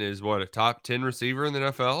Kalen, is a top 10 receiver in the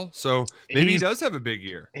NFL. So maybe he does have a big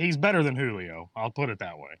year. He's better than Julio. I'll put it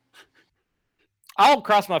that way. I'll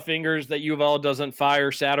cross my fingers that U of L doesn't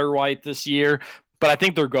fire Satterwhite this year, but I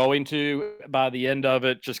think they're going to by the end of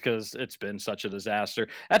it, just because it's been such a disaster.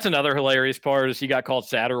 That's another hilarious part is he got called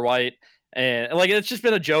Satterwhite. And it's just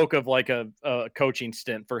been a joke of like a coaching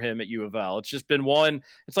stint for him at U of L. It's just been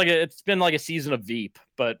it's been like a season of Veep,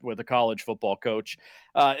 but with a college football coach.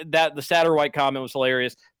 That the Satterwhite comment was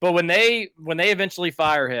hilarious. But when they eventually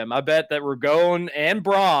fire him, I bet that Ragone and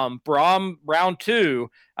Brom round 2,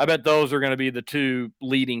 I bet those are going to be the 2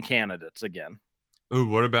 leading candidates again. Oh,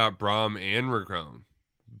 what about Brom and Ragone?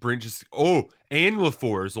 And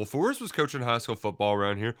LaForest. LaForest was coaching high school football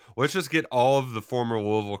around here. Let's just get all of the former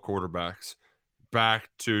Louisville quarterbacks back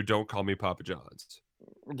to Don't Call Me Papa John's.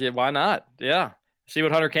 Yeah, why not? Yeah. See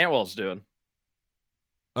what Hunter Cantwell's doing.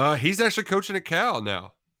 He's actually coaching at Cal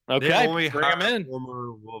now. Okay, bring him in.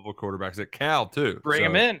 Former Louisville quarterbacks at Cal too. Bring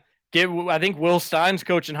him in. I think Will Stein's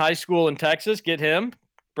coaching high school in Texas. Get him.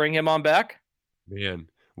 Bring him on back. Man,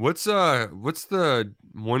 what's the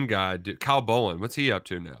one guy? Kyle Bolin. What's he up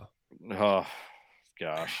to now? Oh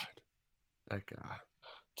gosh, that guy.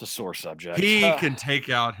 It's a sore subject. He can take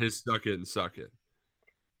out his suck it and suck it.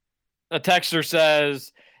 A texter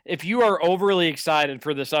says, if you are overly excited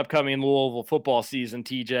for this upcoming Louisville football season,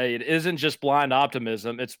 TJ, it isn't just blind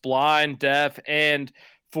optimism. It's blind, deaf, and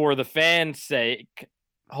for the fans' sake,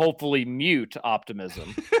 hopefully mute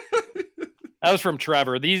optimism. That was from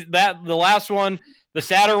Trevor. The last one, the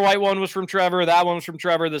Satterwhite one was from Trevor. That one was from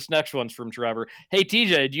Trevor. This next one's from Trevor. Hey,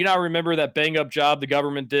 TJ, do you not remember that bang-up job the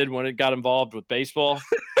government did when it got involved with baseball?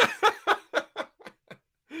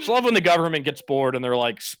 Just love when the government gets bored and they're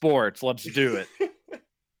like, sports, let's do it.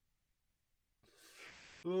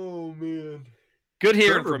 Oh, man. Good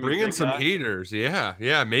hearing Trevor from you. Bringing some heaters.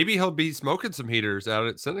 Yeah. Maybe he'll be smoking some heaters out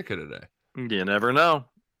at Seneca today. You never know.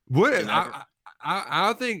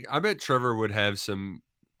 I bet Trevor would have some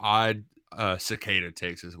odd cicada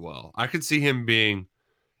takes as well. I could see him being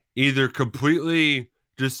either completely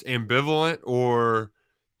just ambivalent or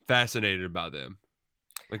fascinated by them.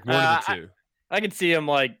 Like one of the two. I could see him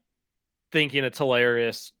like thinking it's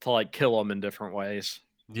hilarious to like kill them in different ways.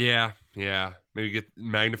 Yeah. Maybe get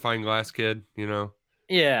magnifying glass kid,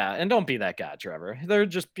 Yeah, and don't be that guy, Trevor. They're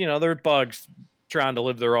just, they're bugs trying to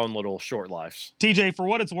live their own little short lives. TJ, for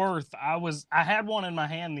what it's worth, I had one in my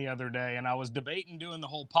hand the other day, and I was debating doing the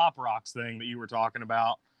whole Pop Rocks thing that you were talking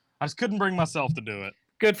about. I just couldn't bring myself to do it.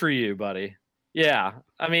 Good for you, buddy. Yeah,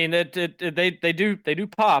 I mean, they do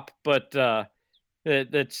pop, but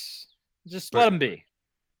it's just let them be.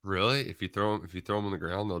 Really? If you throw them on the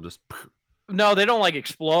ground, they'll just. No, they don't like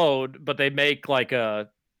explode, but they make like a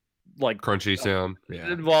crunchy sound.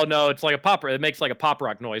 Yeah. Well, no, it's like a pop. It makes like a pop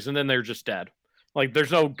rock noise, and then they're just dead. Like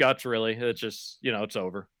there's no guts really. It's just it's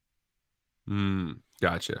over.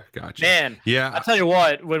 Gotcha. Man, yeah. I tell you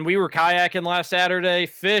what, when we were kayaking last Saturday,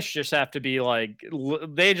 fish just have to be like,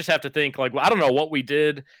 they just have to think like, well, I don't know what we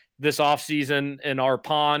did this off season in our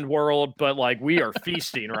pond world, but like we are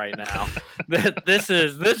feasting right now. This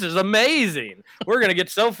is amazing. We're gonna get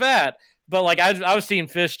so fat. But like I was seeing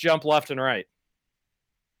fish jump left and right.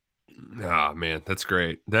 Oh man, that's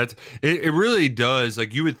great. It really does.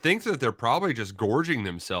 Like you would think that they're probably just gorging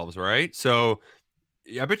themselves, right? So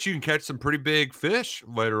I bet you can catch some pretty big fish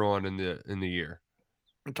later on in the year.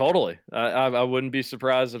 Totally. I wouldn't be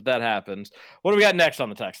surprised if that happens. What do we got next on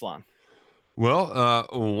the text line? Well,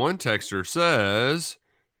 one texter says,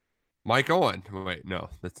 Mike Owen. Wait, no,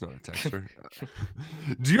 that's not a texter.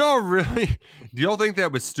 Do y'all think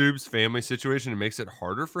that with Stoops' family situation, it makes it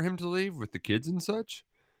harder for him to leave with the kids and such?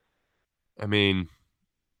 I mean,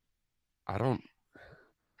 I don't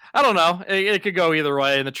know. It could go either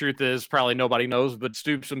way, and the truth is probably nobody knows but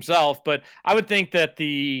Stoops himself. But I would think that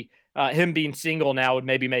the him being single now would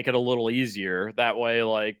maybe make it a little easier. That way,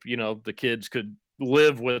 like, the kids could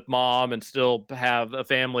live with mom and still have a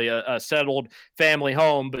family, a settled family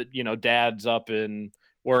home, but dad's up in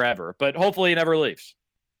wherever. But hopefully he never leaves.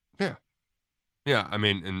 Yeah. I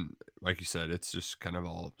mean, and like you said, it's just kind of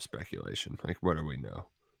all speculation. Like, what do we know?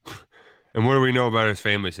 And what do we know about his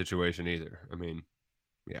family situation either? I mean,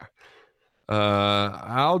 yeah.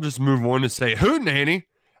 I'll just move on to say Hootenanny.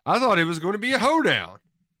 I thought it was going to be a hoedown.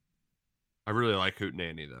 I really like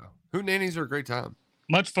Hootenanny though. Hootenannies are a great time.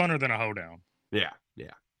 Much funner than a hoedown. Yeah.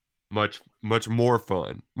 Much more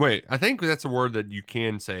fun. Wait, I think that's a word that you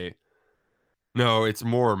can say. No, it's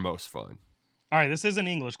more or most fun. All right, this is an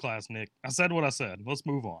English class, Nick. I said what I said. Let's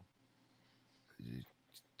move on.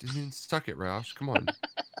 Suck it, Roush. Come on.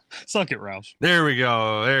 Suck it, Roush. There we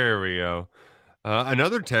go.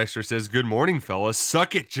 Another texter says, "Good morning, fellas.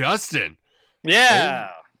 Suck it, Justin." Yeah.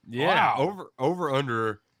 Wow. Over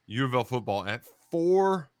under U of L football at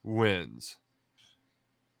 4 wins.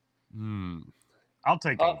 I'll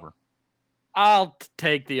take over. I'll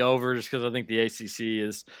take the over just because I think the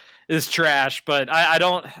ACC is trash. But I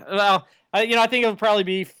don't. Well, I think it'll probably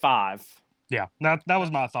be 5. Yeah, that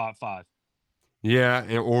was my thought. 5.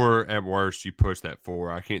 Yeah, or at worst, you push that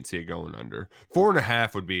 4. I can't see it going under.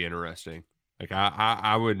 4.5 would be interesting. Like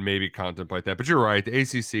I would maybe contemplate that. But you're right. The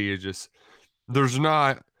ACC is just there's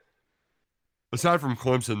not. Aside from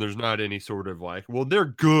Clemson, there's not any sort of like, well, they're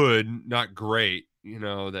good, not great.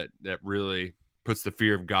 That really puts the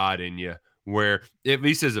fear of God in you. Where at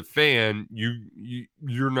least as a fan,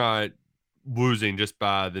 you're not losing just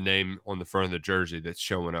by the name on the front of the jersey that's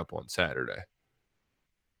showing up on Saturday.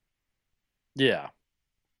 Yeah.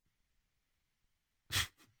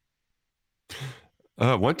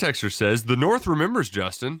 One texter says the North remembers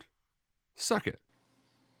Justin. Suck it.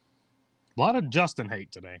 A lot of Justin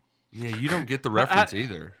hate today. Yeah, you don't get the reference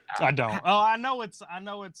either. I don't. Oh, I know it's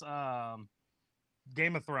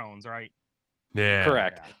Game of Thrones, right? Yeah.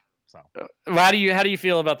 Correct. Yeah, so how do you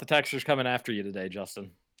feel about the texters coming after you today,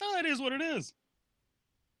 Justin? Oh, it is what it is.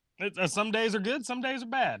 Some days are good, some days are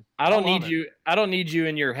bad. I don't need you. I don't need you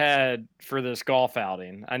in your head for this golf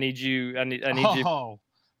outing. I need you. I need you. Oh,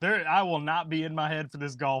 I will not be in my head for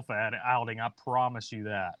this golf outing. I promise you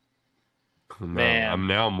that. No,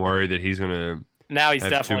 Man. I'm worried that he's gonna. Now he's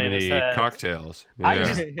have definitely too in his many head. cocktails.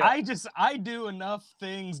 Yeah. I do enough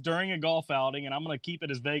things during a golf outing, and I'm gonna keep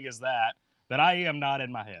it as vague as that I am not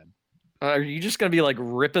in my head. Are you just gonna be like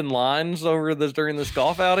ripping lines over this during this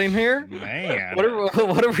golf outing here? Man,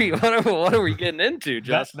 what are we getting into,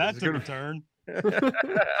 Justin? That took a turn.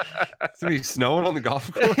 It's gonna be snowing on the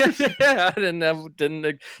golf course. Yeah, I didn't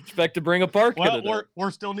expect to bring a park. Well,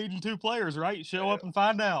 we're still needing 2 players, right? Show up and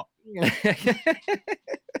find out.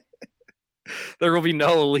 There will be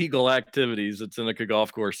no illegal activities at Seneca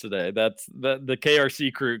Golf Course today. That's the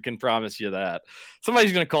KRC crew can promise you that.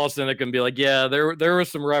 Somebody's going to call Seneca and be like, "Yeah, there were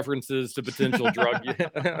some references to potential drug."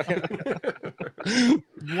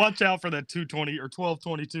 Watch out for that 220 or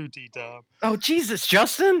 1222 tee time. Oh Jesus,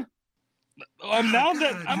 Justin! I'm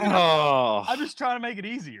just trying to make it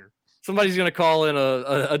easier. Somebody's going to call in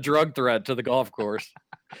a drug threat to the golf course.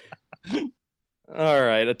 All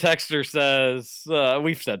right. A texter says,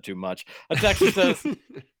 we've said too much. A texter says,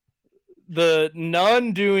 the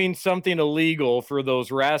nun doing something illegal for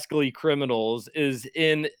those rascally criminals is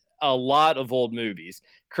in a lot of old movies.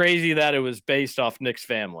 Crazy that it was based off Nick's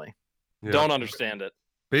family. Yeah. Don't understand it.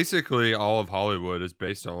 Basically, all of Hollywood is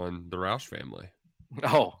based on the Roush family.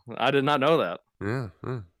 Oh, I did not know that. Yeah.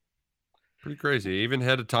 Pretty crazy. Even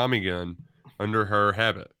had a Tommy gun under her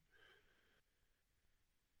habit.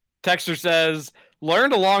 Texter says,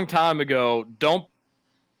 learned a long time ago, don't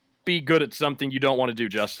be good at something you don't want to do,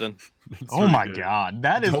 Justin. Oh my God.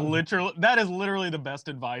 That is literally the best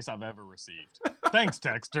advice I've ever received. Thanks,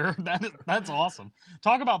 Texter. That's awesome.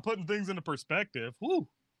 Talk about putting things into perspective. Woo.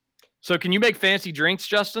 So can you make fancy drinks,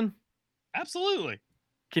 Justin? Absolutely.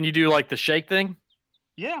 Can you do like the shake thing?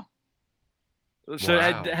 Yeah. So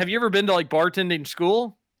have you ever been to like bartending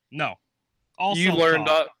school? No. You learned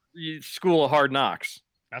school of hard knocks.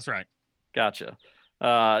 That's right. Gotcha.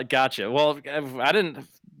 Well,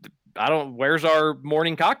 where's our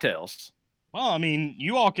morning cocktails? Well, I mean,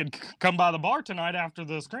 you all could come by the bar tonight after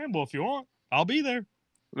the scramble if you want. I'll be there.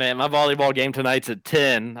 Man, my volleyball game tonight's at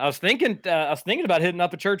 10. I was thinking about hitting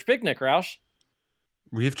up a church picnic, Roush.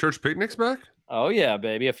 We have church picnics back? Oh yeah,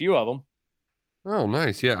 baby. A few of them. Oh,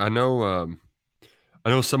 nice. Yeah, I know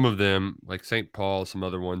some of them, like St. Paul, some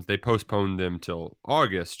other ones, they postponed them till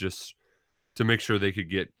August just to make sure they could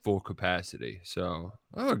get full capacity. So,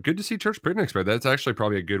 good to see church picnics, but that's actually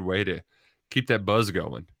probably a good way to keep that buzz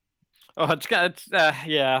going. Oh, it's going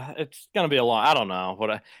to be a long, I don't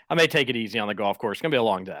know I may take it easy on the golf course. It's going to be a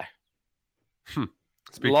long day. Speak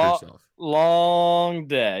for yourself. Long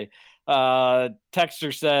day.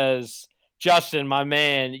 Texter says, Justin, my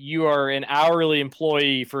man, you are an hourly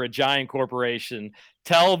employee for a giant corporation.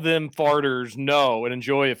 Tell them farters no and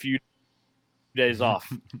enjoy a few days off.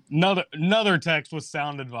 Another text with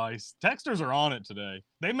sound advice. Texters are on it today.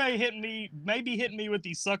 They may be hitting me with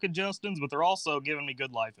these suck adjustins, but they're also giving me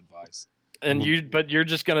good life advice. And you're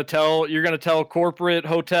gonna tell corporate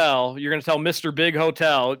hotel, you're gonna tell Mr. Big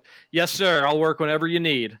Hotel, yes sir, I'll work whenever you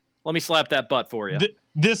need. Let me slap that butt for you.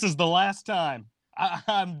 This is the last time.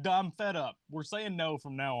 I'm fed up. We're saying no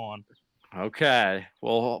from now on. Okay,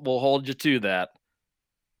 we'll hold you to that.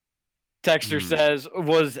 Texter says,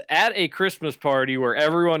 was at a Christmas party where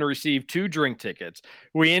everyone received 2 drink tickets.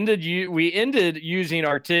 We ended using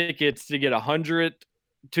our tickets to get 100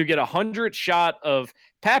 shot of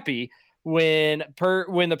Pappy when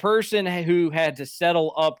the person who had to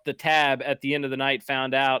settle up the tab at the end of the night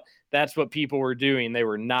found out that's what people were doing. They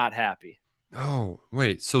were not happy. Oh,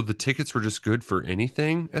 wait. So the tickets were just good for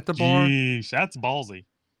anything at the bar? Jeez, that's ballsy.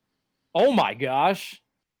 Oh my gosh.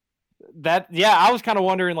 I was kind of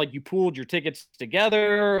wondering, like, you pooled your tickets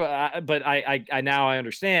together, but I now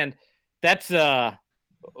understand. That's people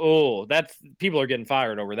are getting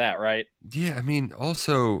fired over that, right? Yeah, I mean,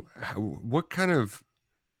 also, what kind of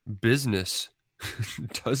business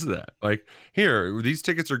does that? Like, here, these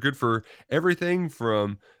tickets are good for everything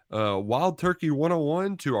from Wild Turkey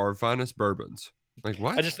 101 to our finest bourbons. Like,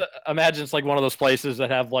 what? I just imagine it's like one of those places that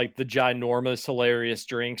have like the ginormous, hilarious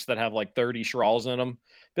drinks that have like 30 straws in them.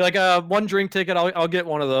 Be like, 1 drink ticket. I'll get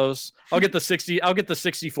one of those. I'll get the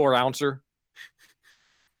 64 ouncer.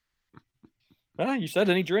 You said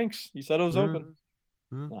any drinks? You said it was open.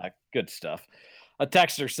 Good stuff. A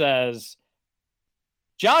texter says,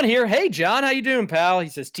 John here. Hey, John, how you doing, pal? He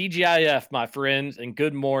says, TGIF, my friends, and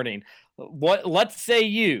good morning. Let's say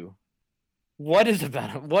you What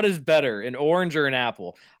is better, an orange or an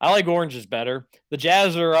apple? I like oranges better. The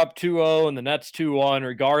Jazz are up 2-0 and the Nets 2-1.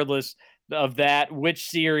 Regardless of that, which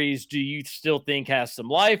series do you still think has some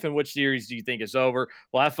life and which series do you think is over?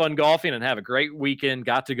 Well, have fun golfing and have a great weekend.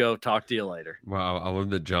 Got to go. Talk to you later. Wow, I love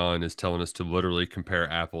that John is telling us to literally compare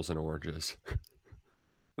apples and oranges.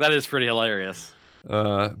 That is pretty hilarious.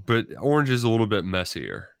 But orange is a little bit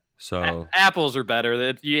messier. So apples are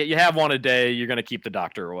better. You have one a day, you're going to keep the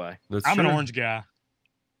doctor away. I'm an orange guy.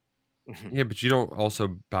 Yeah, but you don't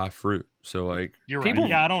also buy fruit. So like you're right.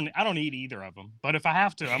 Yeah, I don't eat either of them. But if I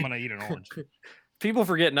have to, I'm going to eat an orange. People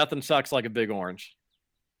forget nothing sucks like a big orange.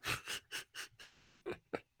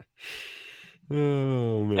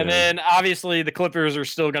 Oh, man. And then obviously the Clippers are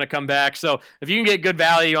still going to come back. So if you can get good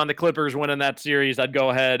value on the Clippers winning that series, I'd go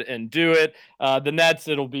ahead and do it. The Nets,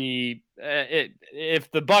 it'll be if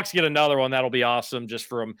the Bucks get another one, that'll be awesome just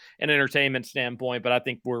from an entertainment standpoint. But I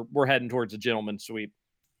think we're heading towards a gentleman's sweep.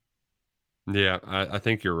 Yeah, I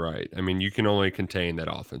think you're right. I mean, you can only contain that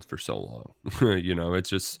offense for so long. It's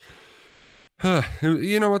just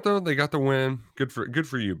you know what though? They got the win. Good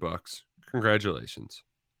for you, Bucks. Congratulations.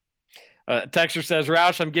 Texter says,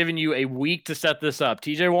 Roush, I'm giving you a week to set this up.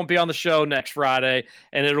 TJ won't be on the show next Friday,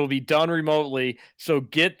 and it'll be done remotely. So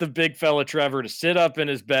get the big fella Trevor to sit up in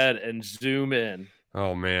his bed and zoom in.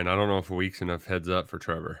 Oh, man. I don't know if a week's enough heads up for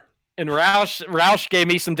Trevor. And Roush gave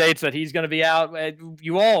me some dates that he's going to be out.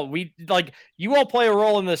 You all play a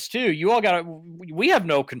role in this too. You all we have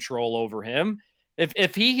no control over him.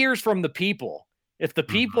 If he hears from the people, if the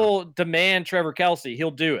people demand Trevor Kelsey,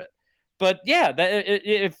 he'll do it. But yeah,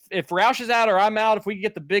 if Roush is out or I'm out, if we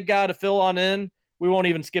get the big guy to fill on in, we won't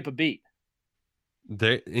even skip a beat.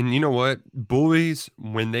 And you know what? Bullies,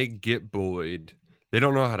 when they get bullied, they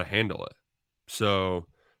don't know how to handle it. So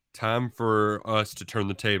time for us to turn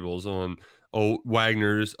the tables on old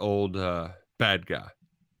Wagner's old bad guy.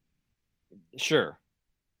 Sure.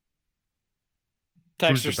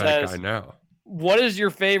 Who's the Texter bad says, guy now? what is your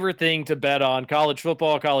favorite thing to bet on? College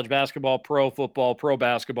football, college basketball, pro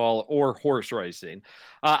basketball, or horse racing?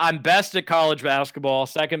 I'm best at college basketball,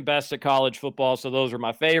 second best at college football. So those are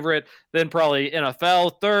my favorite. Then probably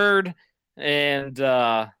NFL third, and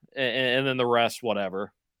then the rest,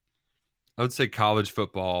 whatever. I would say college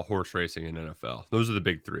football, horse racing, and NFL. Those are the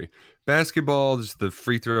big three. Basketball, just the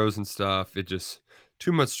free throws and stuff. It just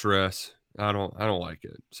too much stress. I don't like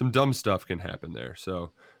it. Some dumb stuff can happen there.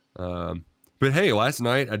 So, but hey, last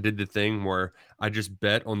night I did the thing where I just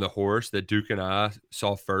bet on the horse that Duke and I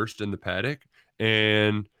saw first in the paddock,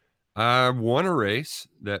 and I won a race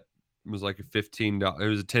that was like a $15. It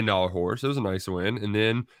was a $10 horse. It was a nice win, and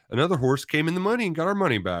then another horse came in the money and got our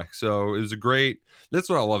money back. So it was a great. That's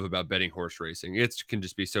what I love about betting horse racing. It can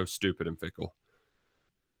just be so stupid and fickle.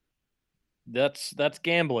 That's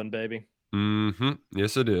gambling, baby. Mm-hmm.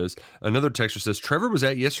 Yes, it is. Another texter says Trevor was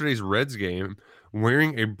at yesterday's Reds game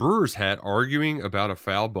wearing a Brewers hat, arguing about a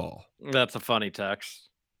foul ball. That's a funny text.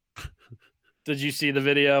 Did you see the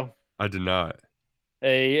video? I did not.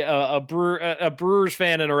 A Brewers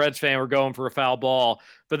fan and a Reds fan were going for a foul ball,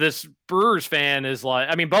 but this Brewers fan is like,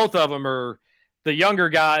 I mean, both of them are the younger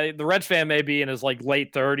guy. The Reds fan may be in his like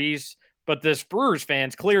late 30s, but this Brewers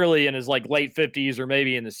fan's clearly in his like late 50s or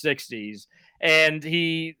maybe in the 60s. And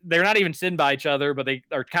they're not even sitting by each other, but they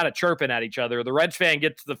are kind of chirping at each other. The Reds fan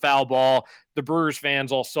gets the foul ball. The Brewers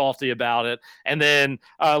fan's all salty about it. And then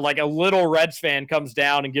like a little Reds fan comes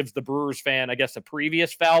down and gives the Brewers fan, I guess, a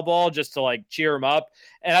previous foul ball just to like cheer him up.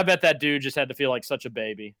 And I bet that dude just had to feel like such a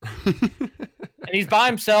baby. And he's by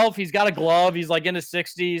himself. He's got a glove. He's like in his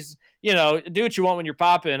 60s. You know, do what you want when you're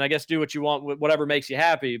popping. I guess do what you want, whatever makes you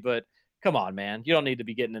happy. But come on, man. You don't need to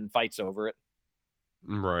be getting in fights over it.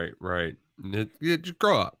 Right. Just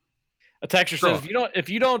grow up. A texter says, if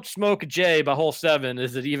you don't smoke a J by hole 7,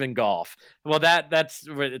 is it even golf? Well,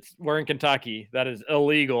 we're in Kentucky. That is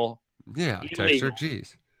illegal. Yeah, illegal. Texter,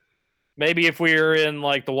 geez. Maybe if we were in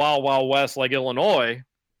like the Wild Wild West, like Illinois,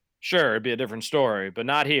 sure, it'd be a different story, but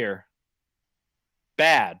not here.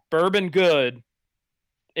 Bad. Bourbon, good.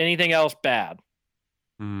 Anything else, bad.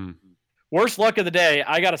 Worst luck of the day.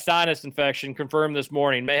 I got a sinus infection confirmed this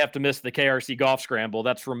morning. May have to miss the KRC golf scramble.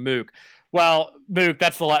 That's from Mook. Well, Mook,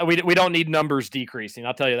 that's we don't need numbers decreasing.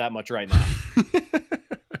 I'll tell you that much right now.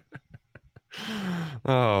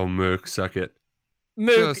 Oh, Mook, suck it.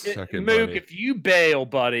 Mook, suck it, Mook, buddy. if you bail,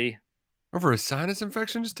 buddy. Over a sinus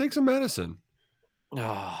infection, just take some medicine.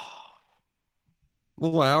 Oh. A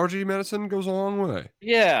little allergy medicine goes a long way.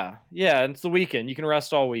 Yeah, it's the weekend. You can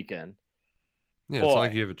rest all weekend. Yeah, it's not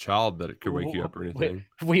like you have a child that it could wake you up or anything.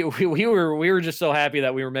 We were just so happy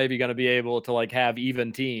that we were maybe going to be able to like have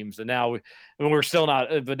even teams, and now we're still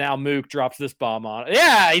not. But now Mook drops this bomb on.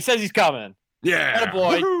 Yeah, he says he's coming. Yeah,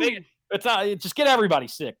 boy. It's not. Just get everybody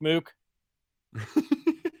sick, Mook.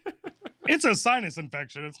 It's a sinus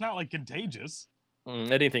infection. It's not like contagious.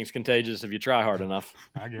 Anything's contagious if you try hard enough.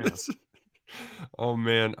 I guess. Oh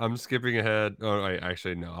man, I'm skipping ahead. Oh,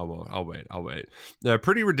 actually no, I won't. I'll wait.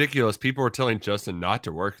 Pretty ridiculous. People are telling Justin not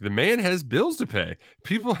to work. The man has bills to pay.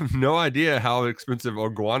 People have no idea how expensive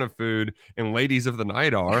iguana food and ladies of the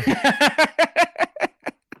night are.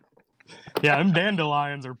 Yeah, them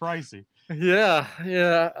dandelions are pricey. Yeah.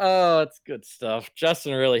 Oh, it's good stuff.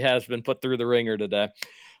 Justin really has been put through the ringer today.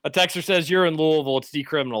 A texter says you're in Louisville. It's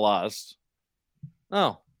decriminalized.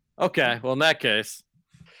 Oh, okay. Well, in that case,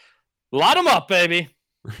 light them up, baby.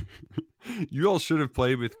 You all should have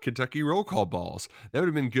played with Kentucky roll call balls. That would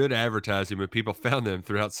have been good advertising when people found them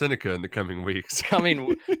throughout Seneca in the coming weeks.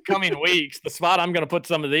 Coming weeks. The spot I'm going to put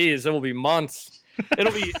some of these, it will be months.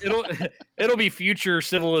 It'll be future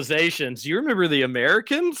civilizations. Do you remember the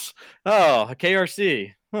Americans? Oh, a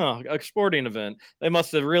KRC. Oh, a sporting event. They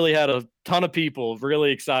must have really had a ton of people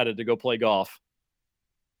really excited to go play golf.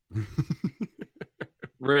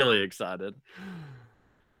 Really excited.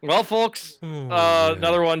 Well, folks,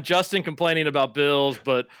 another one. Justin complaining about bills,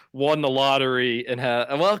 but won the lottery and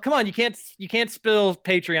well, come on, you can't spill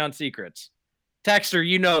Patreon secrets. Texter,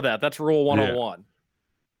 you know that. That's rule 101.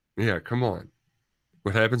 Yeah, come on.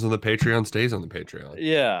 What happens on the Patreon stays on the Patreon.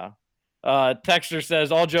 Yeah. Texter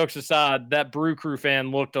says, all jokes aside, that Brew Crew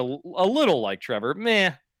fan looked a little like Trevor.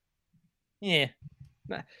 Meh. Yeah.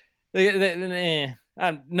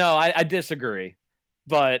 No, I disagree,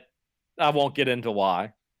 but I won't get into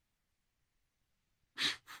why.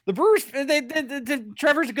 The Brewers,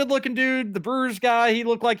 Trevor's a good-looking dude. The Brewers guy, he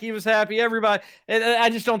looked like he was happy. Everybody, I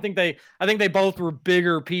just don't think I think they both were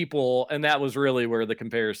bigger people, and that was really where the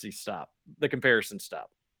comparison stopped.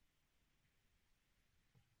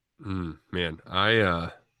 Man,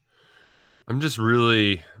 I'm just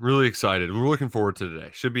really, really excited. We're looking forward to today.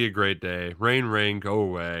 Should be a great day. Rain, go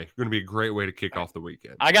away. Going to be a great way to kick off the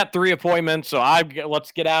weekend. I got 3 appointments, so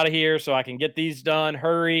let's get out of here so I can get these done.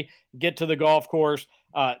 Hurry, get to the golf course.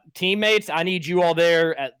 Teammates, I need you all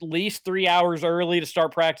there at least 3 hours early to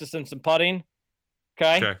start practicing some putting.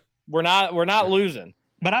 Okay. We're not losing.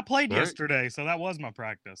 But I played yesterday, so that was my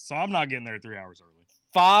practice. So I'm not getting there 3 hours early.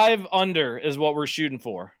 5 under is what we're shooting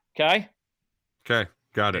for. Okay.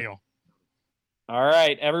 Got it. Deal. All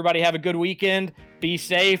right, everybody have a good weekend. Be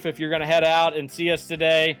safe if you're going to head out and see us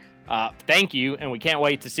today. Thank you, and we can't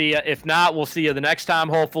wait to see you. If not, we'll see you the next time,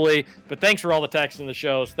 hopefully. But thanks for all the texts and the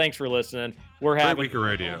shows. Thanks for listening. Great week of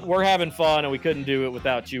radio. We're having fun, and we couldn't do it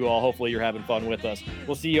without you all. Hopefully you're having fun with us.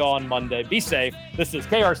 We'll see you on Monday. Be safe. This is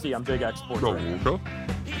KRC on Big X Sports Radio.